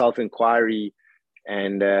it's self-inquiry,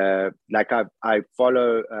 and like I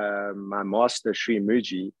follow my master Sri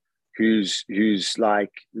Muji, who's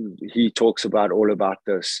like, he talks about all about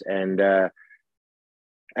this, and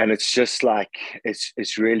it's just like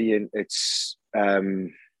it's really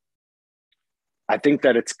I think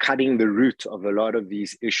that it's cutting the root of a lot of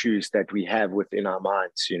these issues that we have within our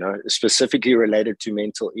minds, specifically related to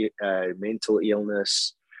mental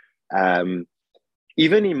illness,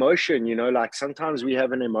 even emotion, like sometimes we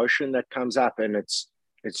have an emotion that comes up, and it's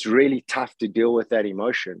really tough to deal with that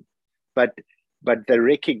emotion. But the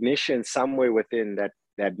recognition somewhere within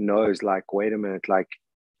that knows, like, wait a minute, like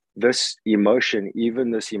this emotion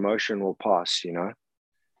will pass,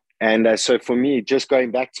 And so for me, just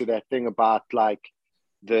going back to that thing about like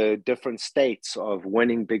the different states of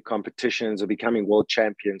winning big competitions or becoming world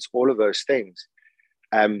champions, all of those things,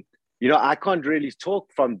 I can't really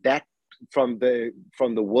talk from the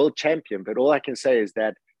world champion, but all I can say is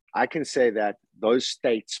that I can say that those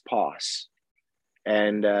states pass.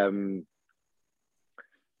 And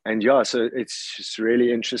yeah, so it's just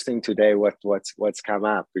really interesting today what's come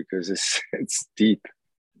up, because it's deep.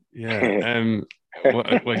 Yeah.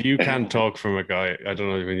 Well, you can talk from a guy, I don't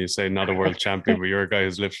know when you say not a world champion, but you're a guy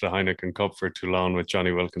who's lifted a Heineken Cup for Toulon with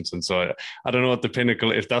Johnny Wilkinson. So I don't know what the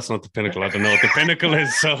pinnacle, if that's not the pinnacle, I don't know what the pinnacle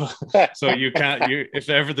is. So if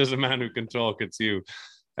ever there's a man who can talk, it's you.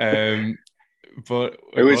 But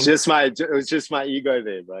it was just my ego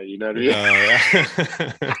there, bro. You know what I mean?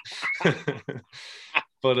 Yeah.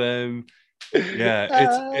 But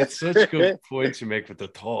yeah, it's such good points you make with the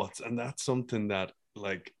thoughts, and that's something that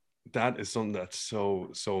that's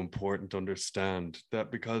so important to understand,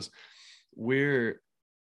 that because we're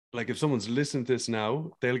like if someone's listening to this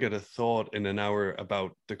now, they'll get a thought in an hour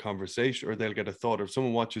about the conversation, or they'll get a thought, or if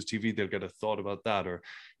someone watches TV, they'll get a thought about that, or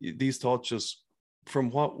these thoughts just from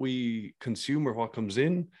what we consume or what comes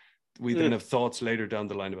in, we then have thoughts later down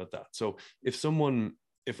the line about that. So if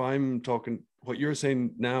I'm talking what you're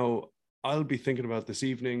saying now, I'll be thinking about this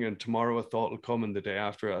evening, and tomorrow a thought will come, and the day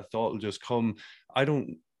after a thought will just come. I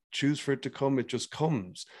don't choose for it to come, it just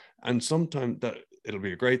comes. And sometimes that it'll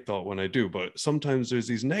be a great thought when I do, but sometimes there's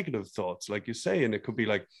these negative thoughts, like you say, and it could be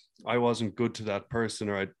like, I wasn't good to that person,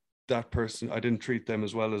 or that person, I didn't treat them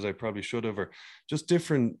as well as I probably should have, or just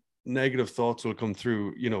different negative thoughts will come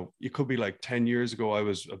through. You know, it could be like 10 years ago, I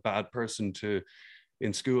was a bad person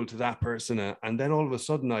in school to that person. And then all of a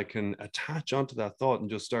sudden I can attach onto that thought and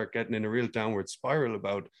just start getting in a real downward spiral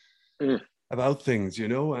about things, you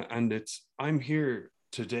know, and I'm here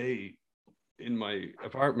today in my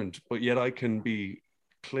apartment, but yet I can be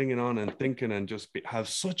clinging on and thinking and just have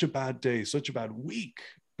such a bad day, such a bad week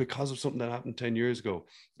because of something that happened 10 years ago.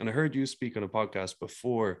 And I heard you speak on a podcast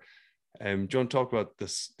before. Do you want to talk about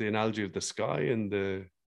this, the analogy of the sky and the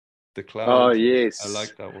Oh, clouds? I yes.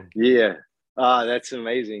 like that one. Yeah. Ah, that's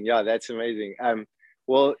amazing. Yeah, that's amazing.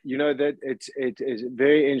 Well, you know that it's a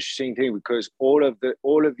very interesting thing, because all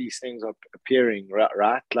of these things are appearing,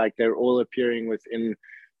 right? Like they're all appearing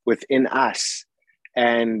within us,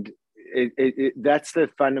 and that's the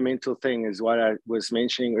fundamental thing, is what I was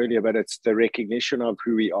mentioning earlier. But it's the recognition of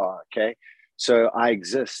who we are. Okay, so I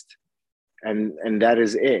exist, and that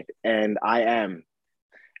is it, and I am.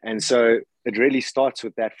 And so it really starts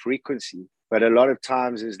with that frequency. But a lot of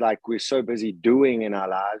times is like we're so busy doing in our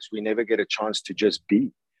lives, we never get a chance to just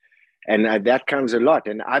be. And that comes a lot.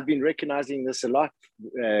 And I've been recognizing this a lot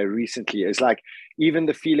recently. It's like even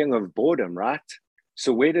the feeling of boredom, right?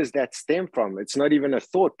 So where does that stem from? It's not even a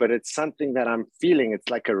thought, but it's something that I'm feeling. It's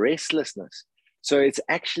like a restlessness. So it's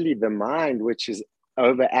actually the mind, which is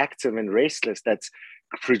overactive and restless, that's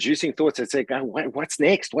producing thoughts that say, what's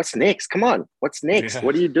next? What's next? Come on, what's next? Yeah.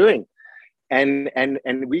 What are you doing? And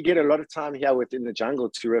we get a lot of time here within the jungle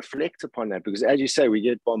to reflect upon that, because as you say, we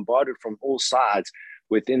get bombarded from all sides.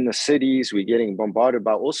 Within the cities, we're getting bombarded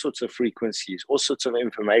by all sorts of frequencies, all sorts of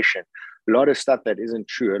information, a lot of stuff that isn't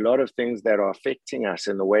true, a lot of things that are affecting us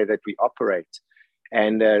in the way that we operate.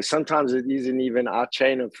 And sometimes it isn't even our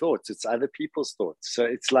chain of thoughts, it's other people's thoughts. So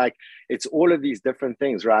it's like it's all of these different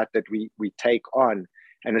things, right, that we take on.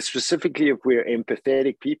 And specifically, if we're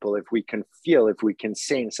empathetic people, if we can feel, if we can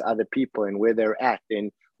sense other people and where they're at,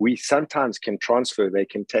 then we sometimes can transfer. We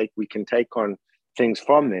can take on things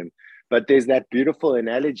from them. But there's that beautiful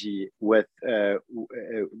analogy with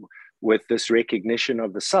this recognition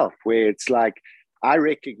of the self, where it's like I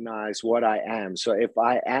recognize what I am. So if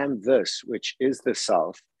I am this, which is the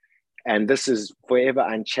self, and this is forever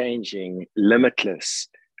unchanging, limitless.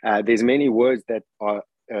 There's many words that are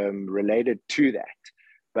related to that.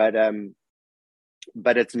 But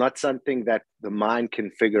it's not something that the mind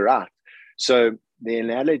can figure out. So the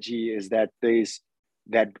analogy is that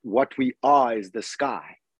what we are is the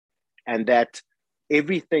sky, and that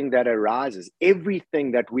everything that arises,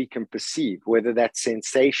 everything that we can perceive, whether that's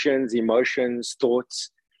sensations, emotions, thoughts,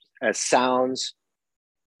 sounds,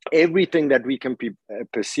 everything that we can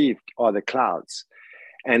perceive are the clouds.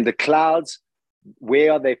 And the clouds,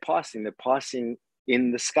 where are they passing? They're passing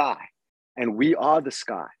in the sky. And we are the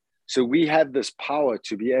sky. So we have this power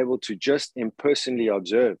to be able to just impersonally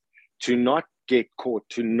observe, to not get caught,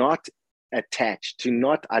 to not attach, to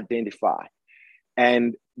not identify.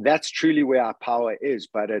 And that's truly where our power is.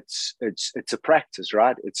 But it's a practice,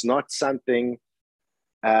 right? It's not something.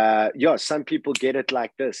 Some people get it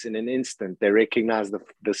like this in an instant. They recognize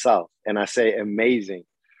the self, and I say amazing.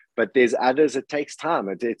 But there's others. It takes time.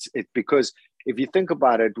 It's because if you think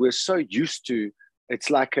about it, we're so used to. It's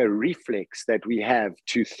like a reflex that we have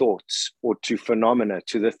to thoughts or to phenomena,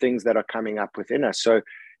 to the things that are coming up within us. So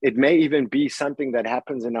it may even be something that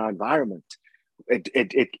happens in our environment.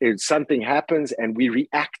 Something happens and we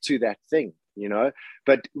react to that thing, you know.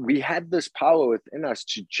 But we have this power within us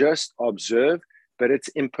to just observe, but it's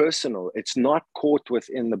impersonal. It's not caught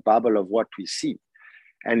within the bubble of what we see.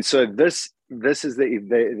 And so this is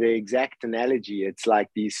the exact analogy. It's like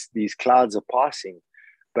these clouds are passing,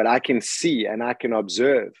 but I can see and I can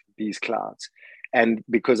observe these clouds, and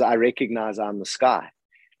because I recognize I'm the sky.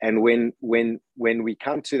 And when we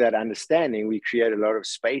come to that understanding, we create a lot of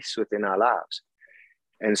space within our lives.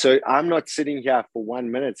 And so I'm not sitting here for 1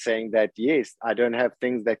 minute saying that, yes, I don't have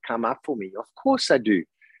things that come up for me. Of course I do.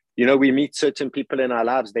 You know, we meet certain people in our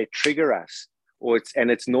lives, they trigger us,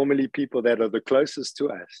 it's normally people that are the closest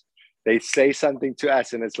to us. they say something to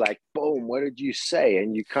us and it's like, boom, what did you say?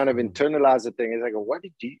 And you kind of internalize the thing. It's like, what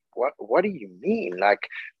do you mean? Like,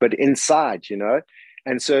 but inside, you know?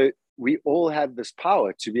 And so we all have this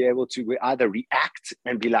power to be able to either react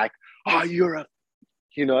and be like, oh, you're a,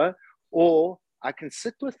 you know, or I can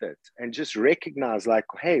sit with it and just recognize like,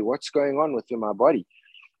 hey, what's going on within my body?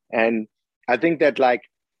 And I think that like,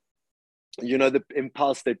 you know, the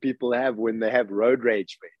impulse that people have when they have road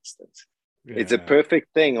rage, for instance, it's a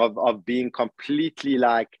perfect thing of being completely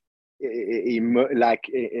like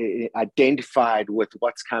identified with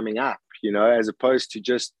what's coming up, you know, as opposed to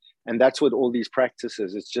just, and that's what all these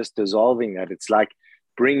practices, it's just dissolving that. It's like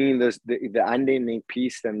bringing this, the unending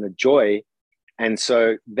peace and the joy. And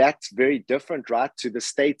so that's very different, right, to the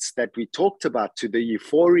states that we talked about, to the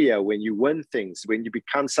euphoria when you win things, when you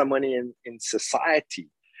become someone in society.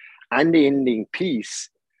 Unending peace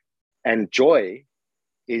and joy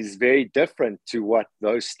is very different to what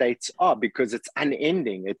those states are, because it's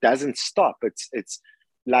unending. It doesn't stop. It's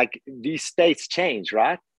like these states change,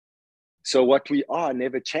 right? So what we are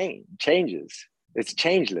never changes. It's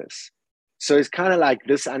changeless. So it's kind of like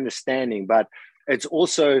this understanding, but it's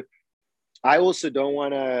also, I also don't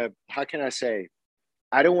want to, how can I say,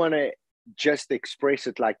 I don't want to just express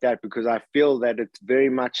it like that, because I feel that it's very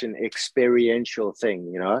much an experiential thing,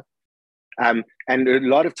 you know? And a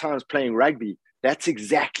lot of times playing rugby, that's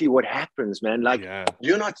exactly what happens, man. Like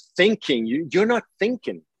you're not thinking, you're not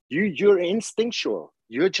thinking, you're instinctual.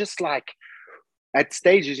 You're just like at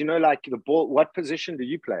stages, you know, like the ball. What position do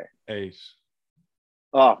you play? 8.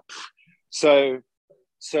 Oh, so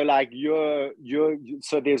like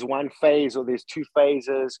so there's one phase or there's two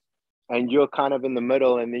phases, and you're kind of in the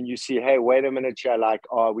middle, and then you see, hey, wait a minute, you're like,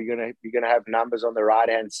 oh, we're gonna have numbers on the right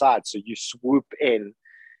hand side. So you swoop in.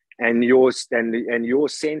 And your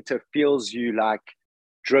center feels you like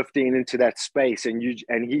drifting into that space, and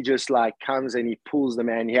he just like comes and he pulls the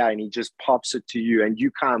man here and he just pops it to you, and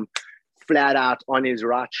you come flat out on his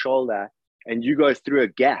right shoulder and you go through a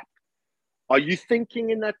gap. Are you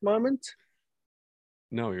thinking in that moment?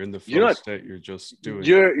 No, you're in the flow state. You're just doing.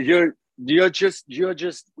 You're just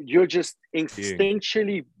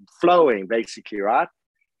instinctually flowing, basically, right?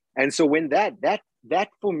 And so when that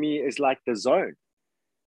for me is like the zone.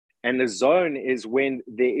 And the zone is when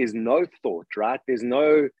there is no thought, right? There's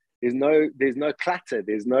no clutter.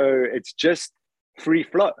 It's just free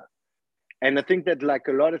flow. And I think that like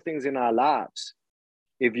a lot of things in our lives,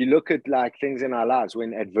 if you look at like things in our lives,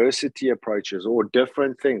 when adversity approaches or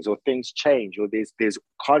different things or things change, or there's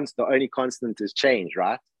the only constant is change,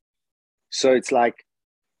 right? So it's like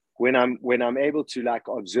when I'm able to like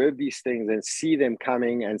observe these things and see them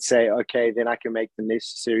coming and say, okay, then I can make the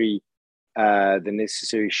necessary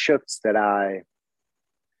shifts that I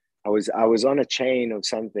was on a chain of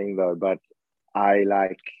something though, but I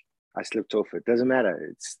slipped off it. Doesn't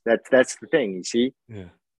matter. That's the thing, you see?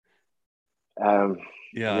 Yeah. I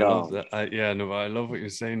love that. I love what you're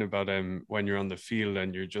saying about when you're on the field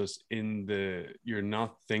and you're just you're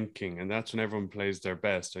not thinking, and that's when everyone plays their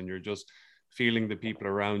best, and you're just feeling the people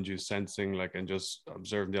around you, sensing like, and just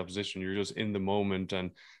observing the opposition. You're just in the moment,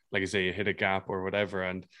 and like I say, you hit a gap or whatever,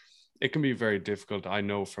 and it can be very difficult. I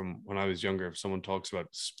know from when I was younger, if someone talks about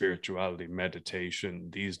spirituality, meditation,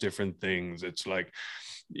 these different things, it's like,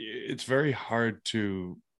 it's very hard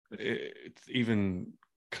to even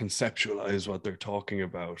conceptualize what they're talking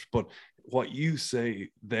about. But what you say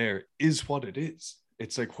there is what it is.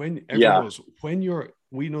 It's like when everyone knows,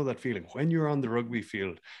 we know that feeling, when you're on the rugby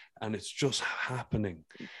field and it's just happening.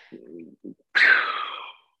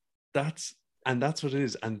 That's what it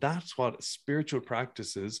is. And that's what spiritual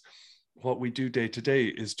practices, what we do day to day,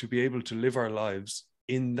 is to be able to live our lives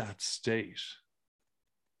in that state.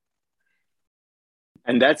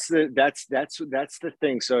 And that's the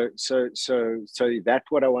thing. So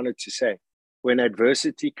that's what I wanted to say. When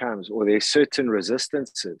adversity comes or there's certain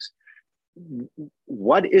resistances,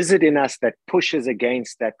 what is it in us that pushes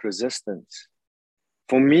against that resistance?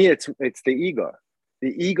 For me, it's the ego.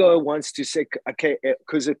 The ego wants to say, okay,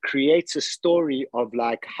 because it creates a story of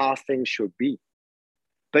like how things should be.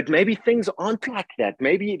 But maybe things aren't like that.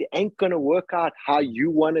 Maybe it ain't going to work out how you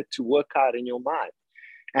want it to work out in your mind.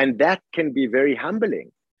 And that can be very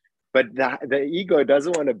humbling. But the ego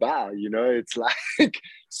doesn't want to bow, you know, it's like,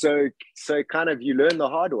 so kind of you learn the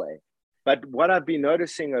hard way. But what I've been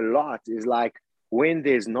noticing a lot is like when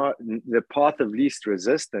there's not the path of least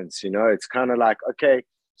resistance, you know, it's kind of like, okay,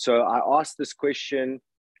 so I asked this question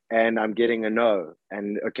and I'm getting a no.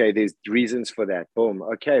 And okay, there's reasons for that. Boom.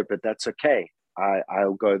 Okay, but that's okay.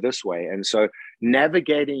 I'll go this way. And so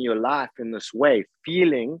navigating your life in this way,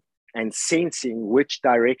 feeling and sensing which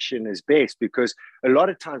direction is best, because a lot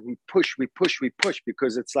of times we push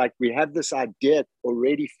because it's like we have this idea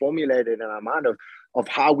already formulated in our mind of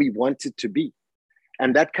how we want it to be.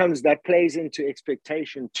 And that plays into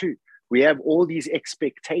expectation too. We have all these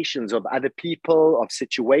expectations of other people, of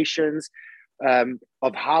situations,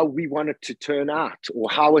 of how we want it to turn out or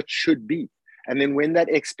how it should be. And then when that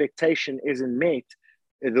expectation isn't met,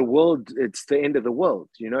 it's the end of the world.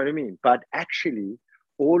 You know what I mean? But actually,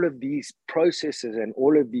 all of these processes and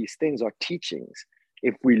all of these things are teachings.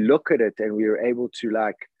 If we look at it and we are able to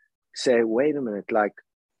like say, wait a minute, like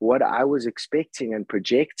what I was expecting and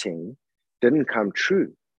projecting didn't come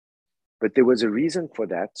true, but there was a reason for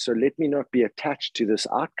that. So let me not be attached to this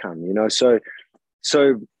outcome, you know? So,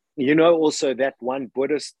 you know, also that one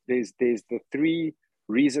Buddhist, there's the three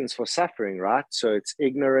reasons for suffering, right? So it's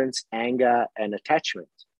ignorance, anger, and attachment.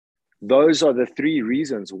 Those are the three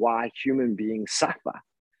reasons why human beings suffer.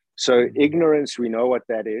 So ignorance, we know what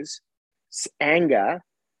that is. It's anger,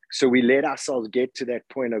 so we let ourselves get to that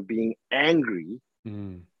point of being angry.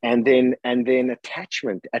 And then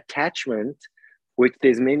attachment, which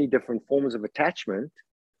there's many different forms of attachment,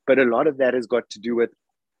 but a lot of that has got to do with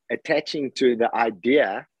attaching to the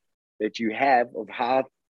idea that you have of how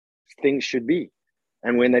things should be.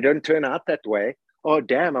 And when they don't turn out that way, oh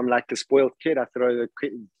damn, I'm like the spoiled kid. I throw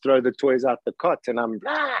the toys out the cot and I'm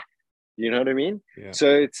you know what I mean? Yeah. So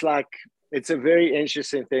it's like, it's a very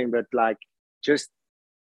interesting thing, but like just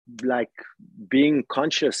like being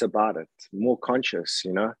conscious about it, more conscious,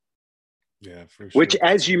 you know? Yeah, for sure. Which,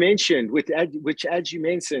 as you mentioned,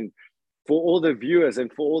 for all the viewers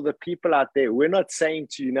and for all the people out there, we're not saying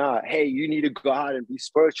to you now, hey, you need to go out and be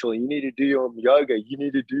spiritual. You need to do your yoga. You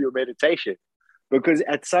need to do your meditation. Because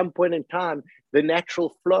at some point in time, the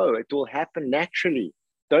natural flow, it will happen naturally.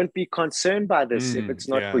 Don't be concerned by this if it's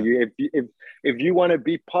not for you. If you want to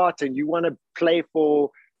be part and you want to play for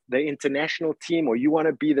the international team or you want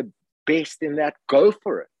to be the best in that, go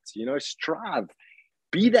for it. You know, strive.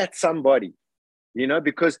 Be that somebody, you know,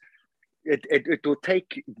 because it will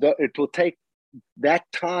take that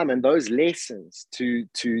time and those lessons to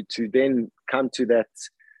then come to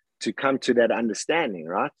that understanding,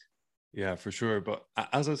 right? Yeah, for sure. But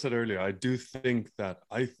as I said earlier, I do think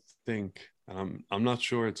and I'm not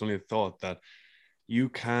sure, it's only a thought, that you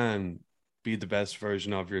can be the best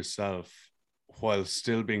version of yourself while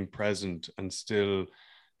still being present and still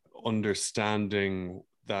understanding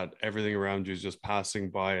that everything around you is just passing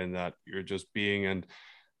by and that you're just being,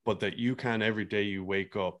 but that you can, every day you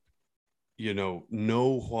wake up, you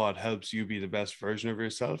know what helps you be the best version of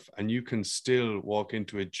yourself, and you can still walk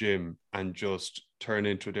into a gym and just turn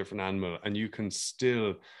into a different animal, and you can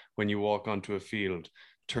still, when you walk onto a field,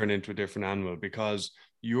 turn into a different animal, because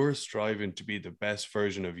you're striving to be the best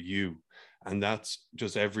version of you, and that's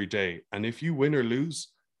just every day. And if you win or lose,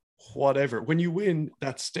 whatever, when you win,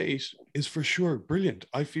 that state is for sure brilliant.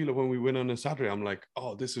 I feel it when we win on a Saturday. I'm like,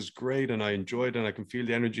 oh, this is great, and I enjoy it, and I can feel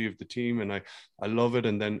the energy of the team, and I love it.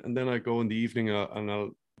 And then I go in the evening and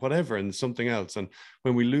I'll whatever and something else. And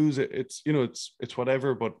when we lose it, it's it's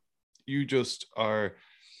whatever. But you just are,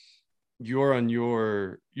 you're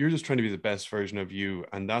just trying to be the best version of you,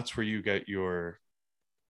 and that's where you get your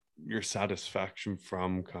satisfaction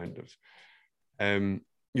from, kind of.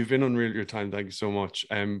 You've been unreal your time. Thank you so much.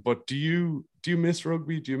 But do you miss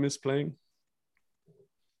rugby? Do you miss playing?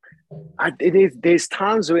 There's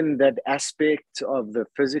times when that aspect of the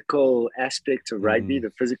physical aspect of rugby,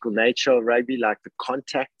 the physical nature of rugby, like the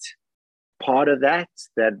contact part of that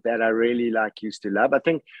I really like used to love. I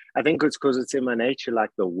think it's because it's in my nature,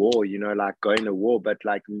 like the war, you know, like going to war, but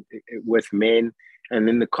like with men, and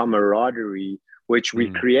then the camaraderie, which we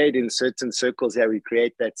create in certain circles here. We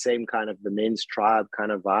create that same kind of the men's tribe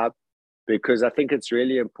kind of vibe, because I think it's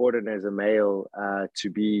really important as a male to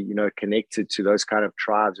be, you know, connected to those kind of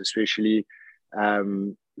tribes, especially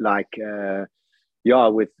with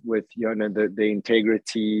you know, the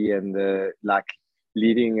integrity and the like,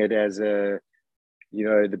 leading it as a, you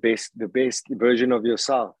know, the best version of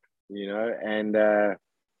yourself, you know.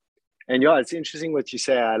 And yeah, it's interesting what you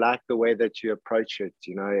say. I like the way that you approach it,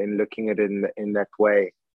 you know, and looking at it in that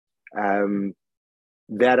way.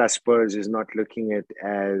 That I suppose is not looking at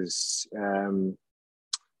as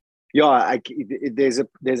there's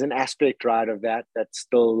an aspect, right, of that's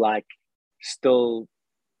still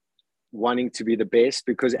wanting to be the best,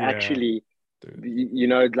 because actually, you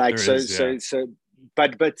know, like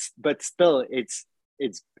but still it's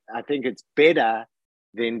I think it's better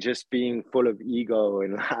than just being full of ego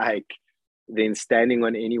and like then standing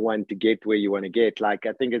on anyone to get where you want to get. Like,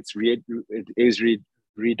 I think it is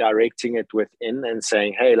redirecting it within and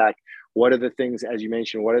saying, hey, like, what are the things, as you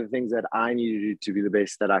mentioned, what are the things that I need to do to be the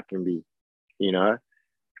best that I can be, you know?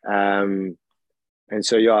 And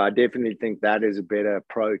so, yeah, I definitely think that is a better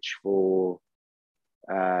approach for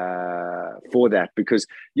that, because,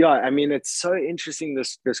 yeah, I mean, it's so interesting,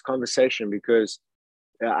 this conversation, because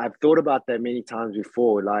I've thought about that many times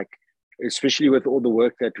before, like, especially with all the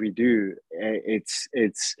work that we do, it's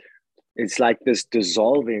like this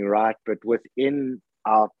dissolving, right? But within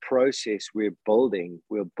our process, we're building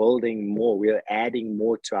more, we're adding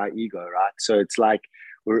more to our ego, right? So it's like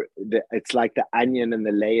it's like the onion and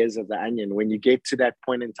the layers of the onion. When you get to that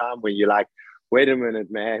point in time where you're like, wait a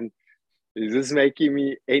minute, man, is this making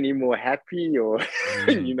me any more happy? Or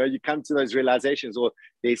you know, you come to those realizations, or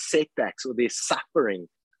there's setbacks, or there's suffering,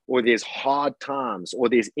 or there's hard times, or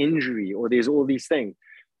there's injury, or there's all these things.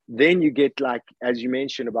 Then you get, like, as you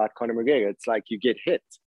mentioned about Conor McGregor, it's like you get hit,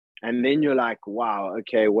 and then you're like, wow,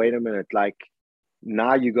 okay, wait a minute, like,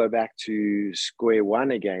 now you go back to square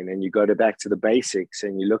one again, and you go back to the basics,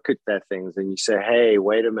 and you look at that things, and you say, hey,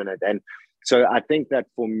 wait a minute. And so I think that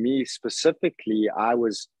for me specifically, I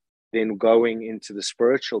was then going into the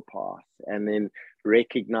spiritual path, and then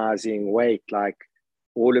recognizing, wait, like,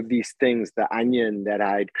 all of these things, the onion that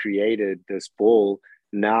I had created, this ball,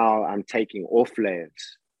 now I'm taking off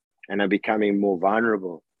layers, and I'm becoming more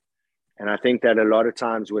vulnerable. And I think that a lot of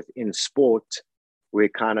times within sport, we're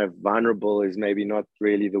kind of vulnerable is maybe not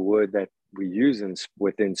really the word that we use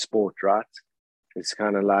within sport, right? It's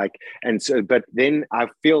kind of like, and so, but then I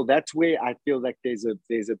feel that's where I feel like there's a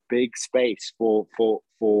big space for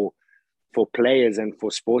players and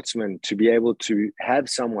for sportsmen to be able to have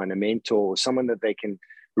someone, a mentor, or someone that they can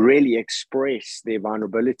really express their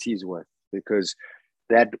vulnerabilities with, because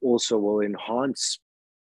that also will enhance.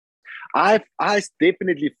 I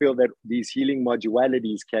definitely feel that these healing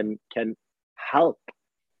modalities can help,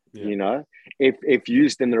 you know, if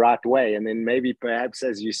used in the right way. And then maybe perhaps,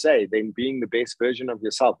 as you say, then being the best version of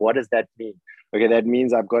yourself. What does that mean? Okay, that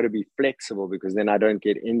means I've got to be flexible, because then I don't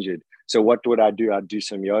get injured. So what would I do? I'd do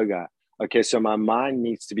some yoga. Okay, so my mind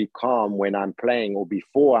needs to be calm when I'm playing, or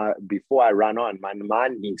before I run on. My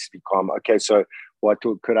mind needs to be calm. Okay, so what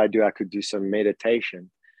could I do? I could do some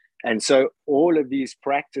meditation. And so all of these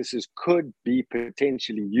practices could be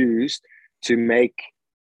potentially used to make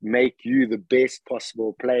you the best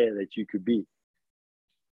possible player that you could be.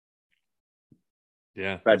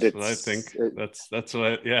 Yeah, but that's what I think. That's what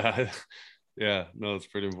I, yeah. Yeah, no, it's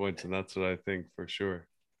pretty important, and that's what I think for sure.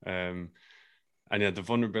 And yeah, the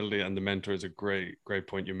vulnerability and the mentor is a great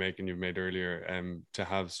point you make, and you've made earlier. To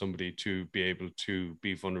have somebody to be able to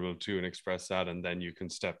be vulnerable to and express that, and then you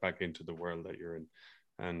can step back into the world that you're in,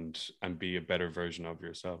 and be a better version of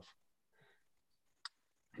yourself.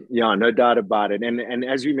 Yeah, no doubt about it. And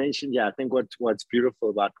as we mentioned, yeah, I think what's beautiful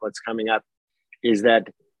about what's coming up is that,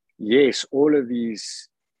 yes, all of these,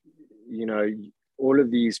 you know, all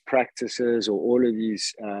of these practices, or all of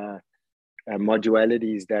these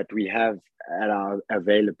modalities that we have at our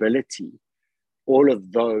availability, all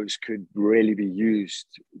of those could really be used,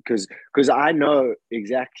 because I know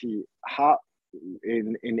exactly how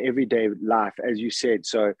in everyday life, as you said.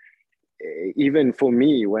 So even for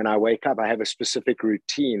me, when I wake up, I have a specific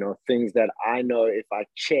routine of things that I know if I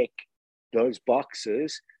check those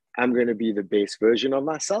boxes, I'm going to be the best version of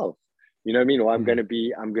myself. You know what I mean? Or I'm going to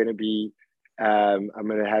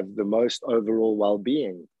have the most overall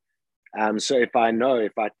well-being. So if I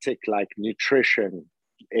tick like nutrition,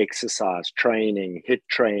 exercise, training, HIIT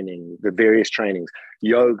training, the various trainings,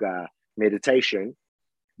 yoga, meditation,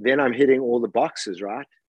 then I'm hitting all the boxes, right?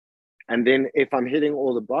 And then if I'm hitting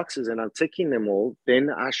all the boxes and I'm ticking them all, then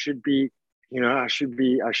I should be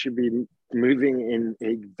moving in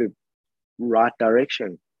the right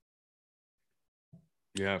direction.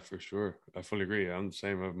 Yeah, for sure. I fully agree. I'm the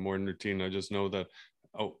same. I have more routine. I just know that,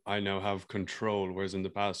 I now have control. Whereas in the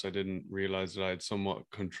past, I didn't realize that I had somewhat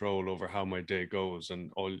control over how my day goes.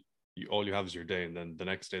 And all you have is your day, and then the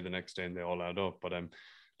next day, and they all add up. But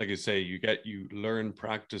like you say, you learn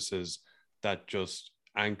practices that just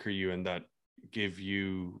anchor you and that give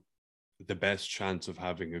you the best chance of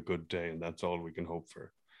having a good day. And that's all we can hope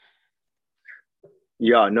for.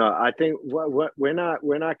 Yeah, no, I think when I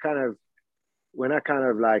kind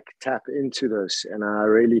of like tap into this, and I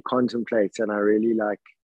really contemplate, and I really like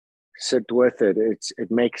sit with it,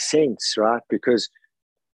 it makes sense, right? Because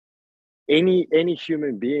any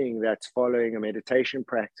human being that's following a meditation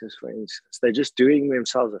practice, for instance, they're just doing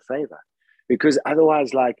themselves a favor, because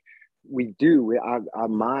otherwise, like, our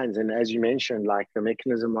minds, and as you mentioned, like the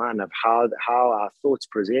mechanism mind of how our thoughts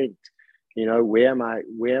present, you know, where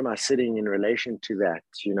am I sitting in relation to that,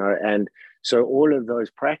 you know? And so all of those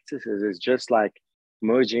practices is just like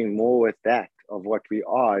merging more with that of what we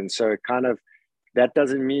are. And so kind of, that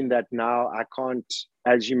doesn't mean that now I can't,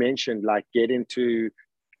 as you mentioned, like get into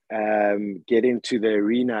the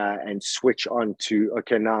arena and switch on to,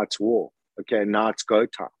 okay, now it's war. Okay, now it's go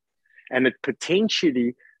time. And it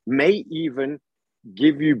potentially may even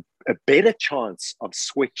give you a better chance of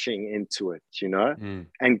switching into it,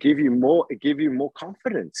 and give you more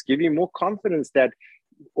confidence, that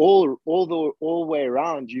all the way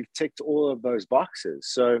around you've ticked all of those boxes.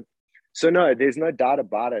 So no, there's no doubt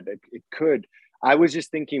about it. It could. I was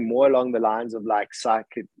just thinking more along the lines of like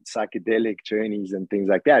psychedelic journeys and things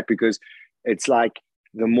like that, because it's like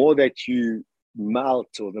the more that you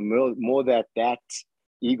melt, or the more that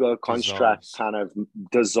ego construct kind of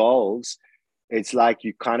dissolves, it's like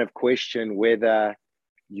you kind of question whether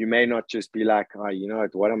you may not just be like, oh,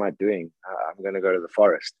 what am I doing? I'm going to go to the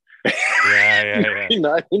forest. Yeah. you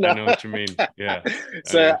know? I know what you mean. Yeah.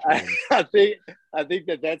 So I think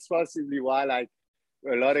that's possibly why, like,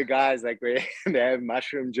 a lot of guys, like, they have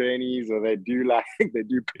mushroom journeys, or they do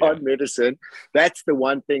plant medicine. That's the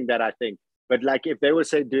one thing that I think. But like, if they were,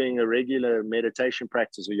 say, doing a regular meditation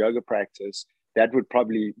practice or yoga practice, that would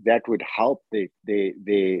help their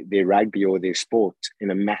rugby or their sport in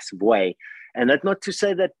a massive way. And that's not to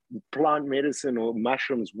say that plant medicine or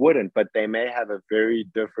mushrooms wouldn't, but they may have a very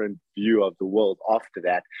different view of the world after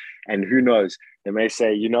that. And who knows, they may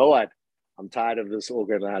say, you know what, I'm tired of this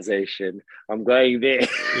organization, I'm going there.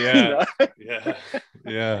 Yeah,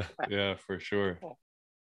 for sure.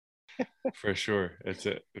 For sure.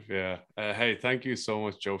 Hey, thank you so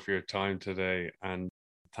much, Joe, for your time today, and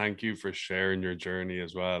thank you for sharing your journey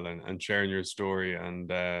as well, and sharing your story, and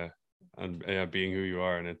being who you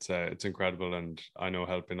are. And it's incredible, and I know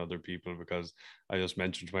helping other people, because I just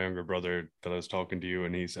mentioned to my younger brother that I was talking to you,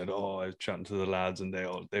 and he said, oh, I was chatting to the lads and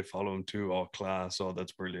they follow him too. Oh, class. Oh,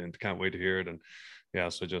 that's brilliant. Can't wait to hear it. And yeah,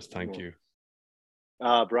 so just thank you.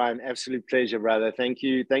 Brian, absolute pleasure, brother. Thank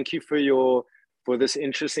you for this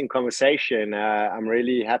interesting conversation. I'm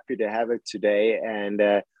really happy to have it today,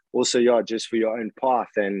 and also, just for your own path,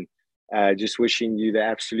 and just wishing you the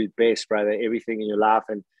absolute best, brother, everything in your life,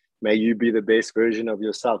 and may you be the best version of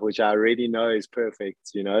yourself, which I already know is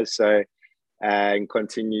perfect, so, and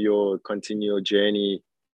continue your journey.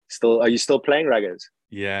 Are you still playing ruggers?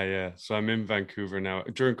 Yeah. So I'm in Vancouver now.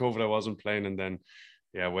 During COVID, I wasn't playing, and then,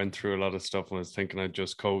 I went through a lot of stuff, and I was thinking I'd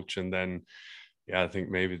just coach, and then, I think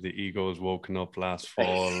maybe the ego has woken up last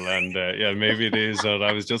fall, and maybe it is. And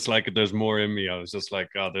I was just like, there's more in me. I was just like,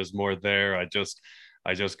 oh, there's more there. I just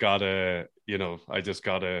gotta,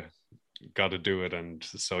 gotta do it. And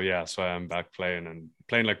so so I am back playing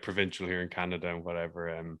like provincial here in Canada and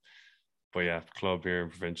whatever. But club here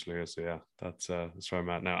and provincial here. So that's where I'm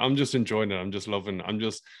at now. I'm just enjoying it. I'm just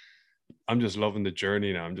loving the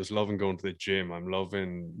journey now. I'm just loving going to the gym. I'm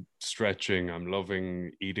loving stretching. I'm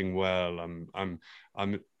loving eating well. I'm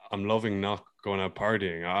loving not going out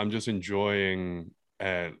partying. I'm just enjoying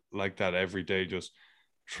like that every day, just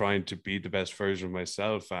trying to be the best version of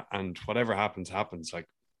myself. And whatever happens, like,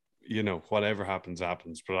 whatever happens.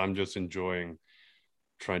 But I'm just enjoying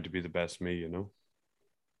trying to be the best me,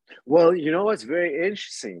 Well, what's very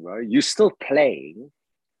interesting, bro? You're still playing.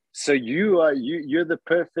 So you're the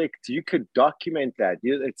perfect, you could document that.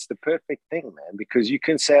 It's the perfect thing, man, because you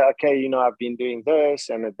can say, okay, I've been doing this,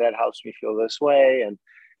 and that helps me feel this way. And,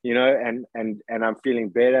 and I'm feeling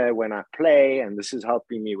better when I play, and this is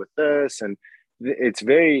helping me with this. And it's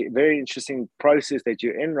very, very interesting process that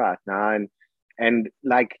you're in right now. And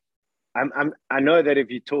like, I know that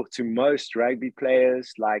if you talk to most rugby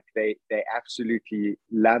players, like they absolutely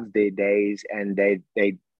love their days, and they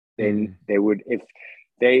would, if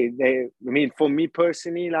I mean, for me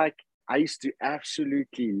personally, like, I used to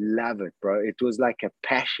absolutely love it, bro. It was like a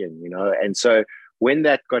passion, and so when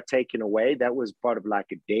that got taken away, that was part of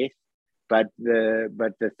like a death. But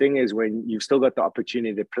the thing is, when you've still got the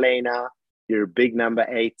opportunity to play now, you're a big number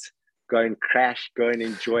 8, go and crash, go and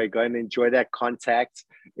enjoy that contact,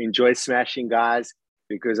 enjoy smashing guys,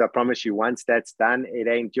 because I promise you, once that's done, it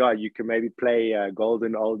ain't you can maybe play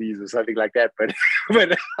golden oldies or something like that. But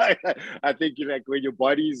I think, like, when your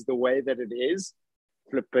body is the way that it is,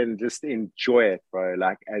 flip and just enjoy it, bro,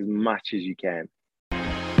 like as much as you can.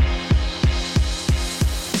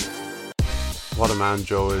 What a man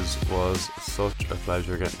Joe is. Was such a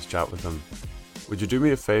pleasure getting to chat with him. Would you do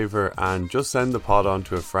me a favour and just send the pod on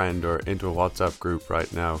to a friend or into a WhatsApp group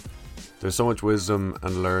right now? There's so much wisdom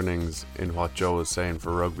and learnings in what Joe was saying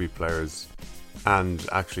for rugby players, and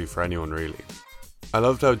actually for anyone really. I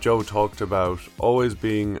loved how Joe talked about always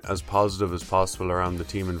being as positive as possible around the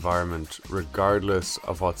team environment, regardless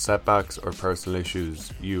of what setbacks or personal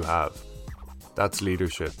issues you have. That's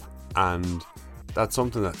leadership, and that's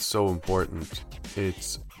something that's so important.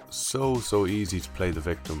 It's so easy to play the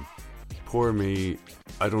victim. Poor me,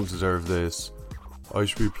 I don't deserve this, I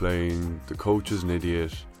should be playing, the coach is an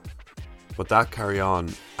idiot. But that carry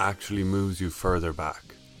on actually moves you further back.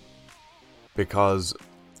 Because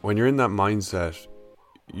when you're in that mindset,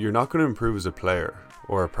 you're not going to improve as a player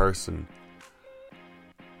or a person.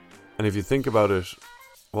 And if you think about it,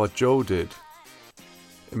 what Joe did,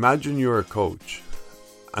 imagine you're a coach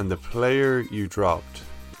and the player you dropped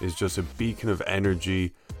is just a beacon of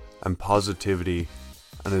energy and positivity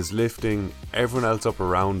and is lifting everyone else up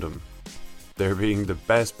around him. They're being the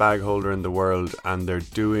best bag holder in the world and they're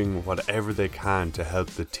doing whatever they can to help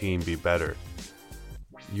the team be better.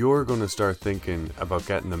 You're going to start thinking about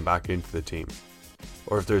getting them back into the team.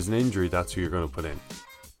 Or if there's an injury, that's who you're going to put in.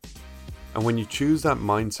 And when you choose that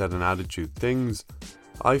mindset and attitude, things,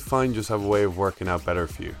 I find, just have a way of working out better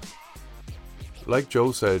for you. Like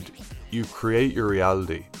Joe said, you create your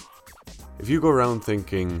reality. If you go around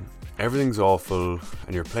thinking everything's awful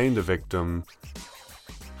and you're playing the victim,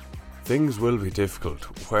 things will be difficult.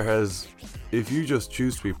 Whereas if you just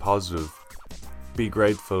choose to be positive, be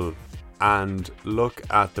grateful, and look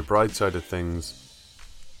at the bright side of things,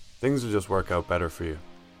 things will just work out better for you.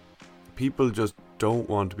 People just don't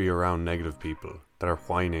want to be around negative people that are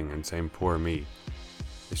whining and saying poor me.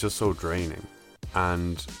 It's just so draining.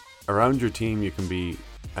 And around your team you can be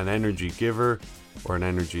an energy giver or an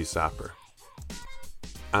energy sapper.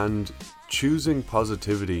 And choosing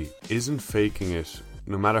positivity isn't faking it,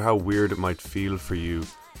 no matter how weird it might feel for you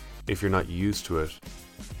if you're not used to it.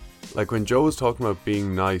 Like when Joe was talking about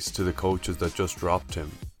being nice to the coaches that just dropped him,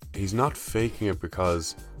 he's not faking it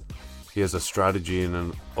because he has a strategy and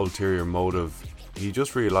an ulterior motive. He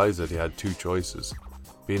just realised that he had two choices,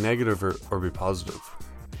 be negative or be positive.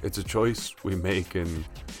 It's a choice we make in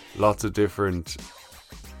lots of different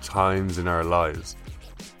times in our lives.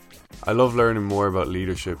 I love learning more about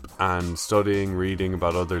leadership and studying, reading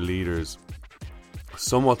about other leaders.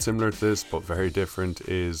 Somewhat similar to this, but very different,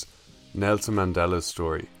 is Nelson Mandela's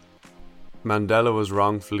story. Mandela was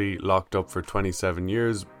wrongfully locked up for 27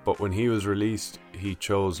 years, but when he was released, he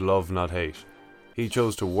chose love, not hate. He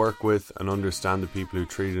chose to work with and understand the people who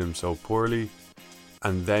treated him so poorly,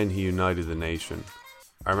 and then he united the nation.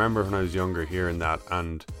 I remember when I was younger hearing that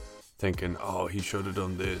and thinking, oh, he should have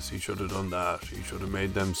done this, he should have done that, he should have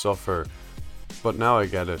made them suffer. But now I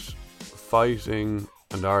get it. Fighting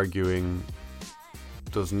and arguing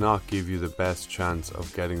does not give you the best chance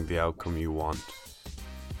of getting the outcome you want.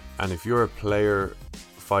 And if you're a player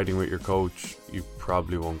fighting with your coach, you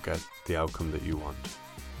probably won't get the outcome that you want.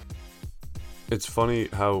 It's funny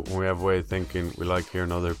how when we have a way of thinking, we like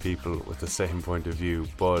hearing other people with the same point of view.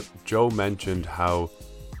 But Joe mentioned how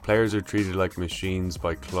players are treated like machines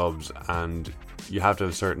by clubs and you have to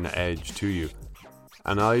have a certain edge to you.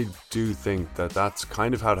 And I do think that that's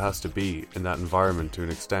kind of how it has to be in that environment to an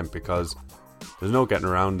extent, because there's no getting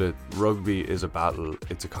around it. Rugby is a battle,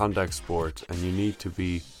 it's a contact sport, and you need to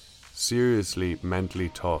be seriously mentally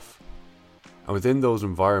tough. And within those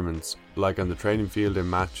environments, like on the training field in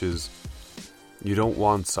matches, you don't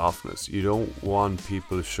want softness. You don't want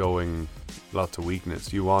people showing lots of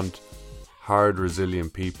weakness. You want hard,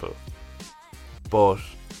 resilient people. But,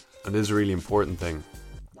 and this is a really important thing,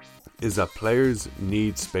 is that players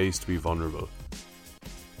need space to be vulnerable,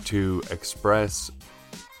 to express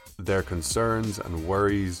their concerns and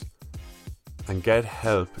worries and get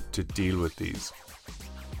help to deal with these,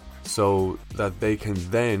 so that they can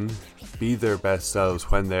then be their best selves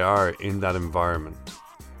when they are in that environment.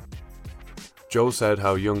 Joe said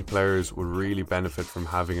how young players would really benefit from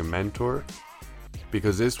having a mentor,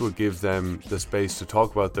 because this would give them the space to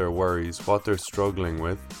talk about their worries, what they're struggling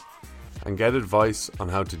with, and get advice on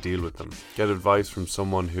how to deal with them. Get advice from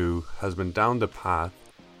someone who has been down the path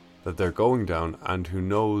that they're going down and who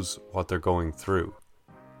knows what they're going through.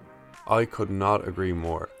 I could not agree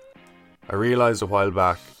more. I realised a while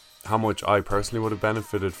back how much I personally would have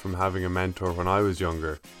benefited from having a mentor when I was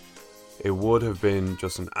younger. It would have been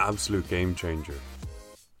just an absolute game changer.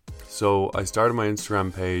 So I started my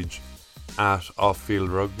Instagram page at Off-Field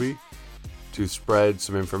Rugby to spread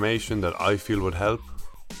some information that I feel would help.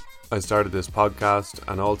 I started this podcast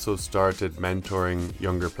and also started mentoring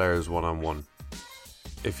younger players one-on-one.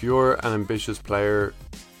 If you're an ambitious player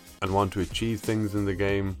and want to achieve things in the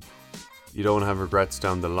game, you don't have regrets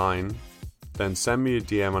down the line, then send me a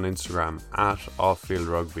DM on Instagram at Off-Field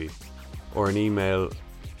Rugby or an email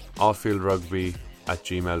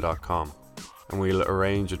offfieldrugby@gmail.com and we'll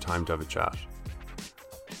arrange a time to have a chat.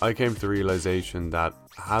 I came to the realization that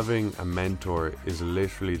having a mentor is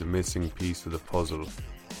literally the missing piece of the puzzle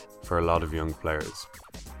for a lot of young players.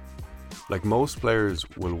 Like, most players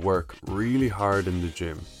will work really hard in the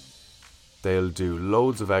gym. They'll do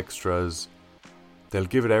loads of extras. They'll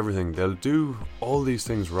give it everything. They'll do all these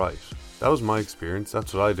things right. That was my experience.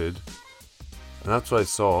 That's what I did. And that's what I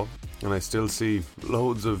saw. And I still see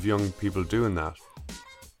loads of young people doing that.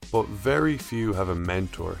 But very few have a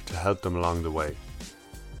mentor to help them along the way.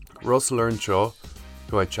 Russell Earnshaw,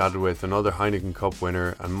 who I chatted with, another Heineken Cup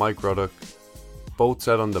winner, and Mike Ruddock, both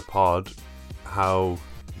said on the pod how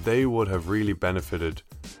they would have really benefited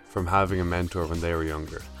from having a mentor when they were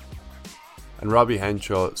younger. And Robbie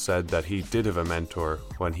Henshaw said that he did have a mentor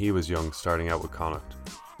when he was young, starting out with Connacht.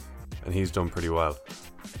 And he's done pretty well.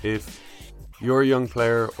 If you're a young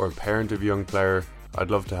player or a parent of a young player,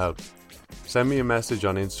 I'd love to help. Send me a message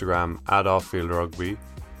on Instagram at offfieldrugby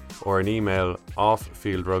or an email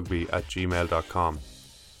offfieldrugby@gmail.com,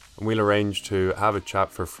 and we'll arrange to have a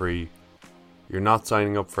chat for free. You're not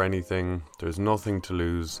signing up for anything, there's nothing to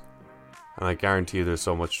lose, and I guarantee you there's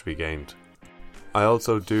so much to be gained. I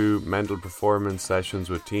also do mental performance sessions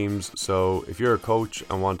with teams, so if you're a coach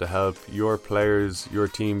and want to help your players, your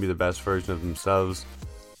team be the best version of themselves,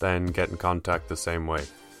 then get in contact the same way.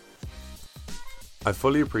 I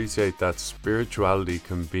fully appreciate that spirituality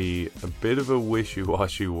can be a bit of a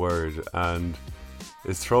wishy-washy word and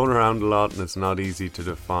it's thrown around a lot and it's not easy to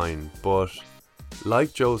define, but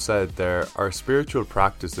like Joe said, there are spiritual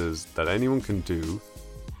practices that anyone can do,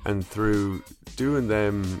 and through doing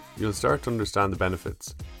them you'll start to understand the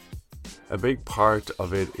benefits. A big part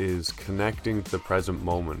of it is connecting to the present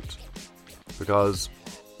moment, because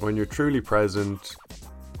when you're truly present,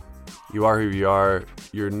 you are who you are.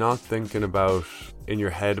 You're not thinking about in your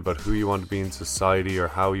head about who you want to be in society or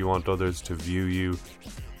how you want others to view you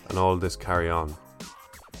and all this carry on.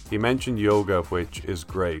 He mentioned yoga, which is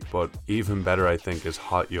great, but even better I think is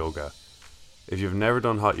hot yoga. If you've never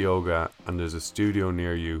done hot yoga and there's a studio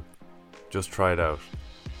near you, just try it out.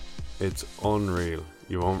 It's unreal.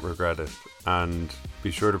 You won't regret it. And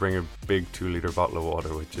be sure to bring a big 2-litre bottle of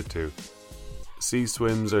water with you too. Sea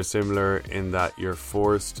swims are similar in that you're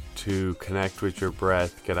forced to connect with your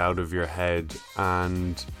breath, get out of your head,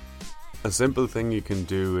 and a simple thing you can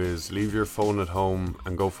do is leave your phone at home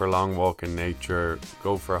and go for a long walk in nature,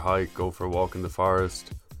 go for a hike, go for a walk in the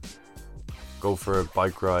forest, go for a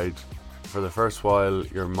bike ride. For the first while,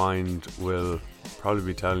 your mind will probably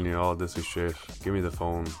be telling you, oh, this is shit, give me the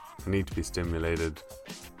phone, I need to be stimulated.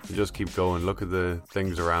 You just keep going, look at the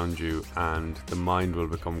things around you, and the mind will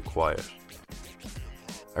become quiet.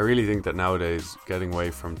 I really think that nowadays, getting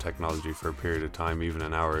away from technology for a period of time, even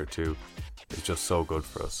an hour or two, is just so good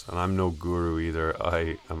for us. And I'm no guru either,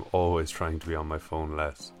 I am always trying to be on my phone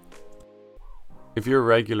less. If you're a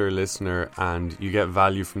regular listener and you get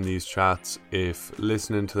value from these chats, if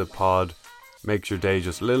listening to the pod makes your day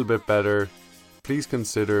just a little bit better, please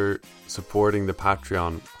consider supporting the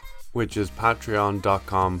Patreon, which is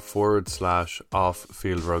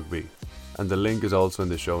patreon.com/offfieldrugby, and the link is also in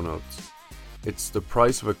the show notes. It's the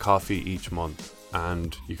price of a coffee each month,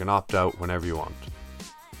 and you can opt out whenever you want.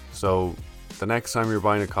 So the next time you're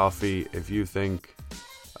buying a coffee, if you think,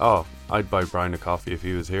 oh, I'd buy Brian a coffee if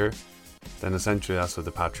he was here, then essentially that's what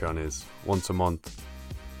the Patreon is. Once a month,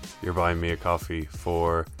 you're buying me a coffee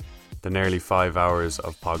for the nearly 5 hours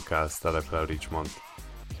of podcasts that I put out each month.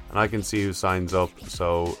 And I can see who signs up,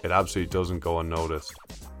 so it absolutely doesn't go unnoticed.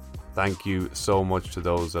 Thank you so much to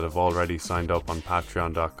those that have already signed up on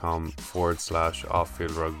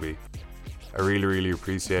patreon.com/offfieldrugby. I really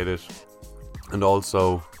appreciate it. And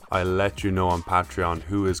also, I'll let you know on Patreon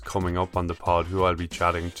who is coming up on the pod, who I'll be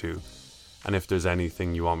chatting to, and if there's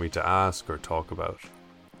anything you want me to ask or talk about.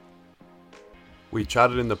 We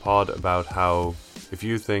chatted in the pod about how if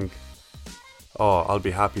you think, oh, I'll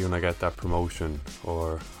be happy when I get that promotion,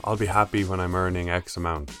 or I'll be happy when I'm earning X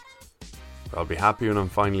amount, or I'll be happy when I'm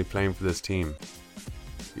finally playing for this team,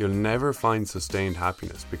 you'll never find sustained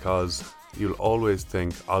happiness, because you'll always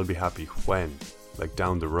think, I'll be happy when, like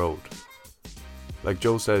down the road. Like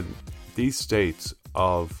Joe said, these states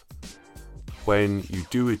of when you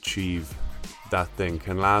do achieve that thing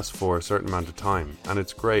can last for a certain amount of time, and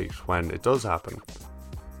it's great when it does happen.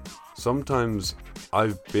 Sometimes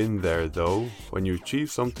I've been there though, when you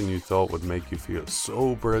achieve something you thought would make you feel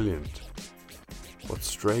so brilliant, but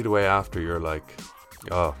straight away after you're like,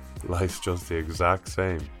 oh, life's just the exact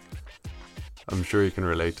same. I'm sure you can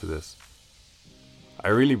relate to this. I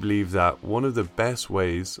really believe that one of the best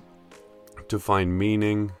ways to find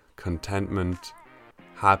meaning, contentment,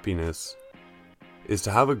 happiness is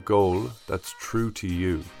to have a goal that's true to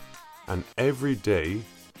you, and every day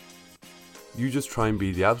you just try and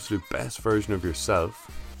be the absolute best version of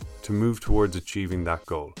yourself to move towards achieving that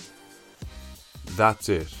goal. That's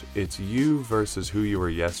it. It's you versus who you were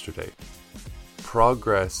yesterday.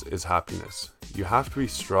 Progress is happiness. You have to be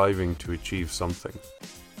striving to achieve something.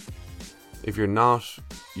 If you're not,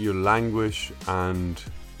 you'll languish and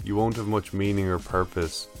you won't have much meaning or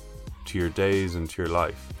purpose to your days and to your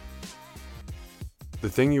life. The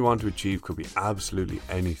thing you want to achieve could be absolutely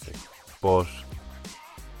anything, but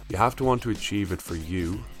you have to want to achieve it for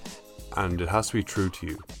you, and it has to be true to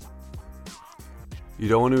you. You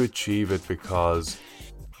don't want to achieve it because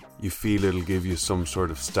you feel it'll give you some sort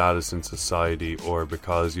of status in society, or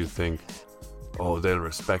because you think, oh, they'll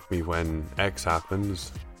respect me when X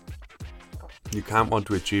happens. You can't want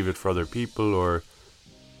to achieve it for other people, or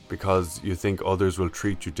because you think others will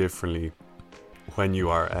treat you differently when you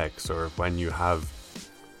are X or when you have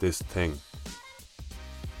this thing.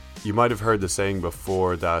 You might have heard the saying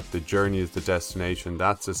before that the journey is the destination.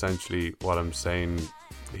 That's essentially what I'm saying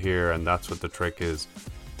here, and that's what the trick is.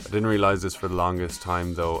 I didn't realize this for the longest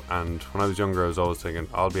time though, and when I was younger I was always thinking,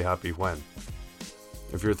 I'll be happy when.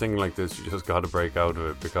 If you're thinking like this, you just got to break out of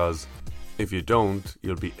it, because if you don't,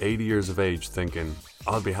 you'll be 80 years of age thinking,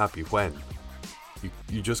 I'll be happy when.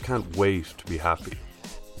 You just can't wait to be happy.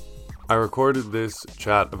 I recorded this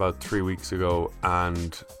chat about 3 weeks ago,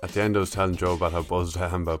 and at the end I was telling Joe about how buzzed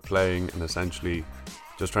I am about playing and essentially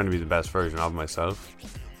just trying to be the best version of myself.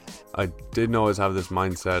 I didn't always have this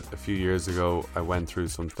mindset. A few years ago I went through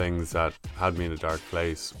some things that had me in a dark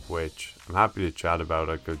place, which I'm happy to chat about.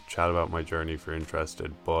 I could chat about my journey if you're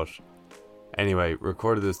interested, but anyway,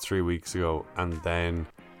 recorded this 3 weeks ago, and then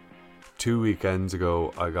 2 weekends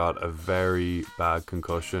ago I got a very bad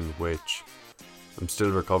concussion, which I'm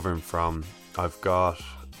still recovering from. I've got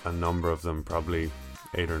a number of them, probably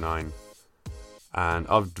 8 or 9, and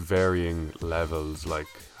of varying levels. Like,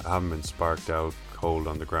 I haven't been sparked out cold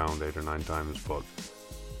on the ground 8 or 9 times, but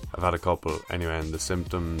I've had a couple anyway, and the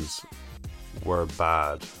symptoms were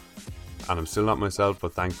bad, and I'm still not myself,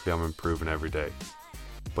 but thankfully I'm improving every day.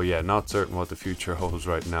 But yeah, not certain what the future holds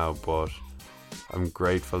right now, but I'm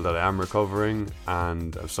grateful that I am recovering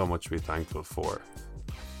and I have so much to be thankful for.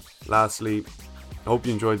 Lastly, I hope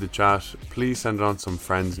you enjoyed the chat. Please send it on to some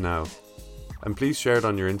friends now, and please share it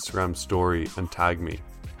on your Instagram story and tag me.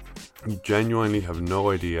 You genuinely have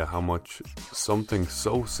no idea how much something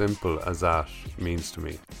so simple as that means to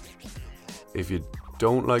me. If you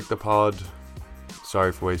don't like the pod,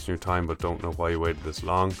 sorry for wasting your time, but don't know why you waited this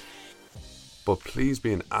long. But please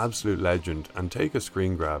be an absolute legend and take a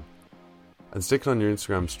screen grab and stick it on your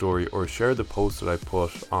Instagram story, or share the post that I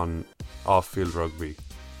put on Off-Field Rugby.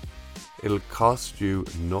 It'll cost you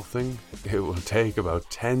nothing. It will take about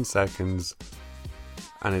 10 seconds,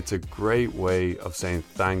 and it's a great way of saying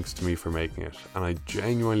thanks to me for making it, and I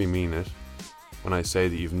genuinely mean it when I say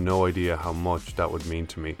that you've no idea how much that would mean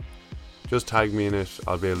to me. Just tag me in it,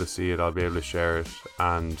 I'll be able to see it, I'll be able to share it,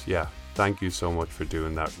 and yeah, thank you so much for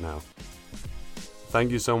doing that now.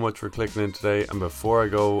 Thank you so much for clicking in today, and before I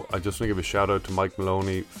go, I just want to give a shout out to Mike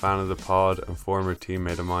Maloney, fan of the pod and former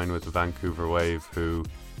teammate of mine with the Vancouver Wave, who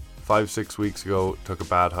 5-6 weeks ago took a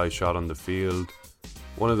bad high shot on the field.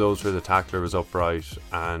 One of those where the tackler was upright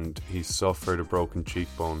and he suffered a broken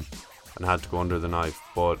cheekbone and had to go under the knife,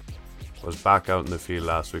 but was back out in the field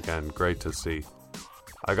last weekend. Great to see.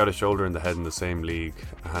 I got a shoulder in the head in the same league,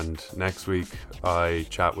 and next week I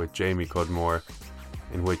chat with Jamie Cudmore,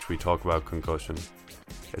 in which we talk about concussion.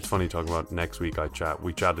 It's funny talking about next week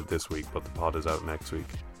we chatted this week, but the pod is out next week.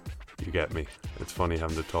 You get me. It's funny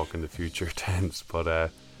having to talk in the future tense, but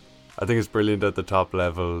I think it's brilliant at the top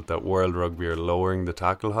level that World Rugby are lowering the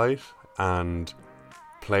tackle height and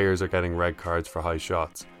players are getting red cards for high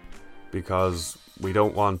shots, because we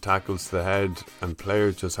don't want tackles to the head, and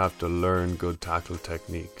players just have to learn good tackle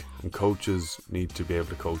technique, and coaches need to be able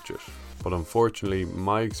to coach it. But unfortunately,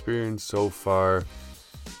 my experience so far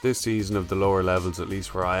this season of the lower levels, at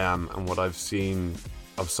least where I am, and what I've seen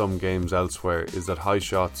of some games elsewhere, is that high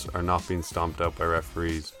shots are not being stomped out by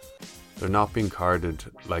referees. They're not being carded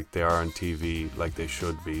like they are on TV, like they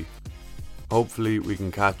should be. Hopefully we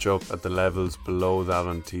can catch up at the levels below that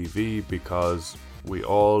on TV, because we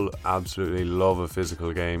all absolutely love a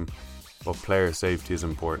physical game, but player safety is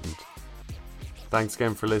important. Thanks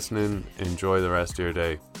again for listening. Enjoy the rest of your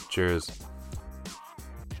day. Cheers.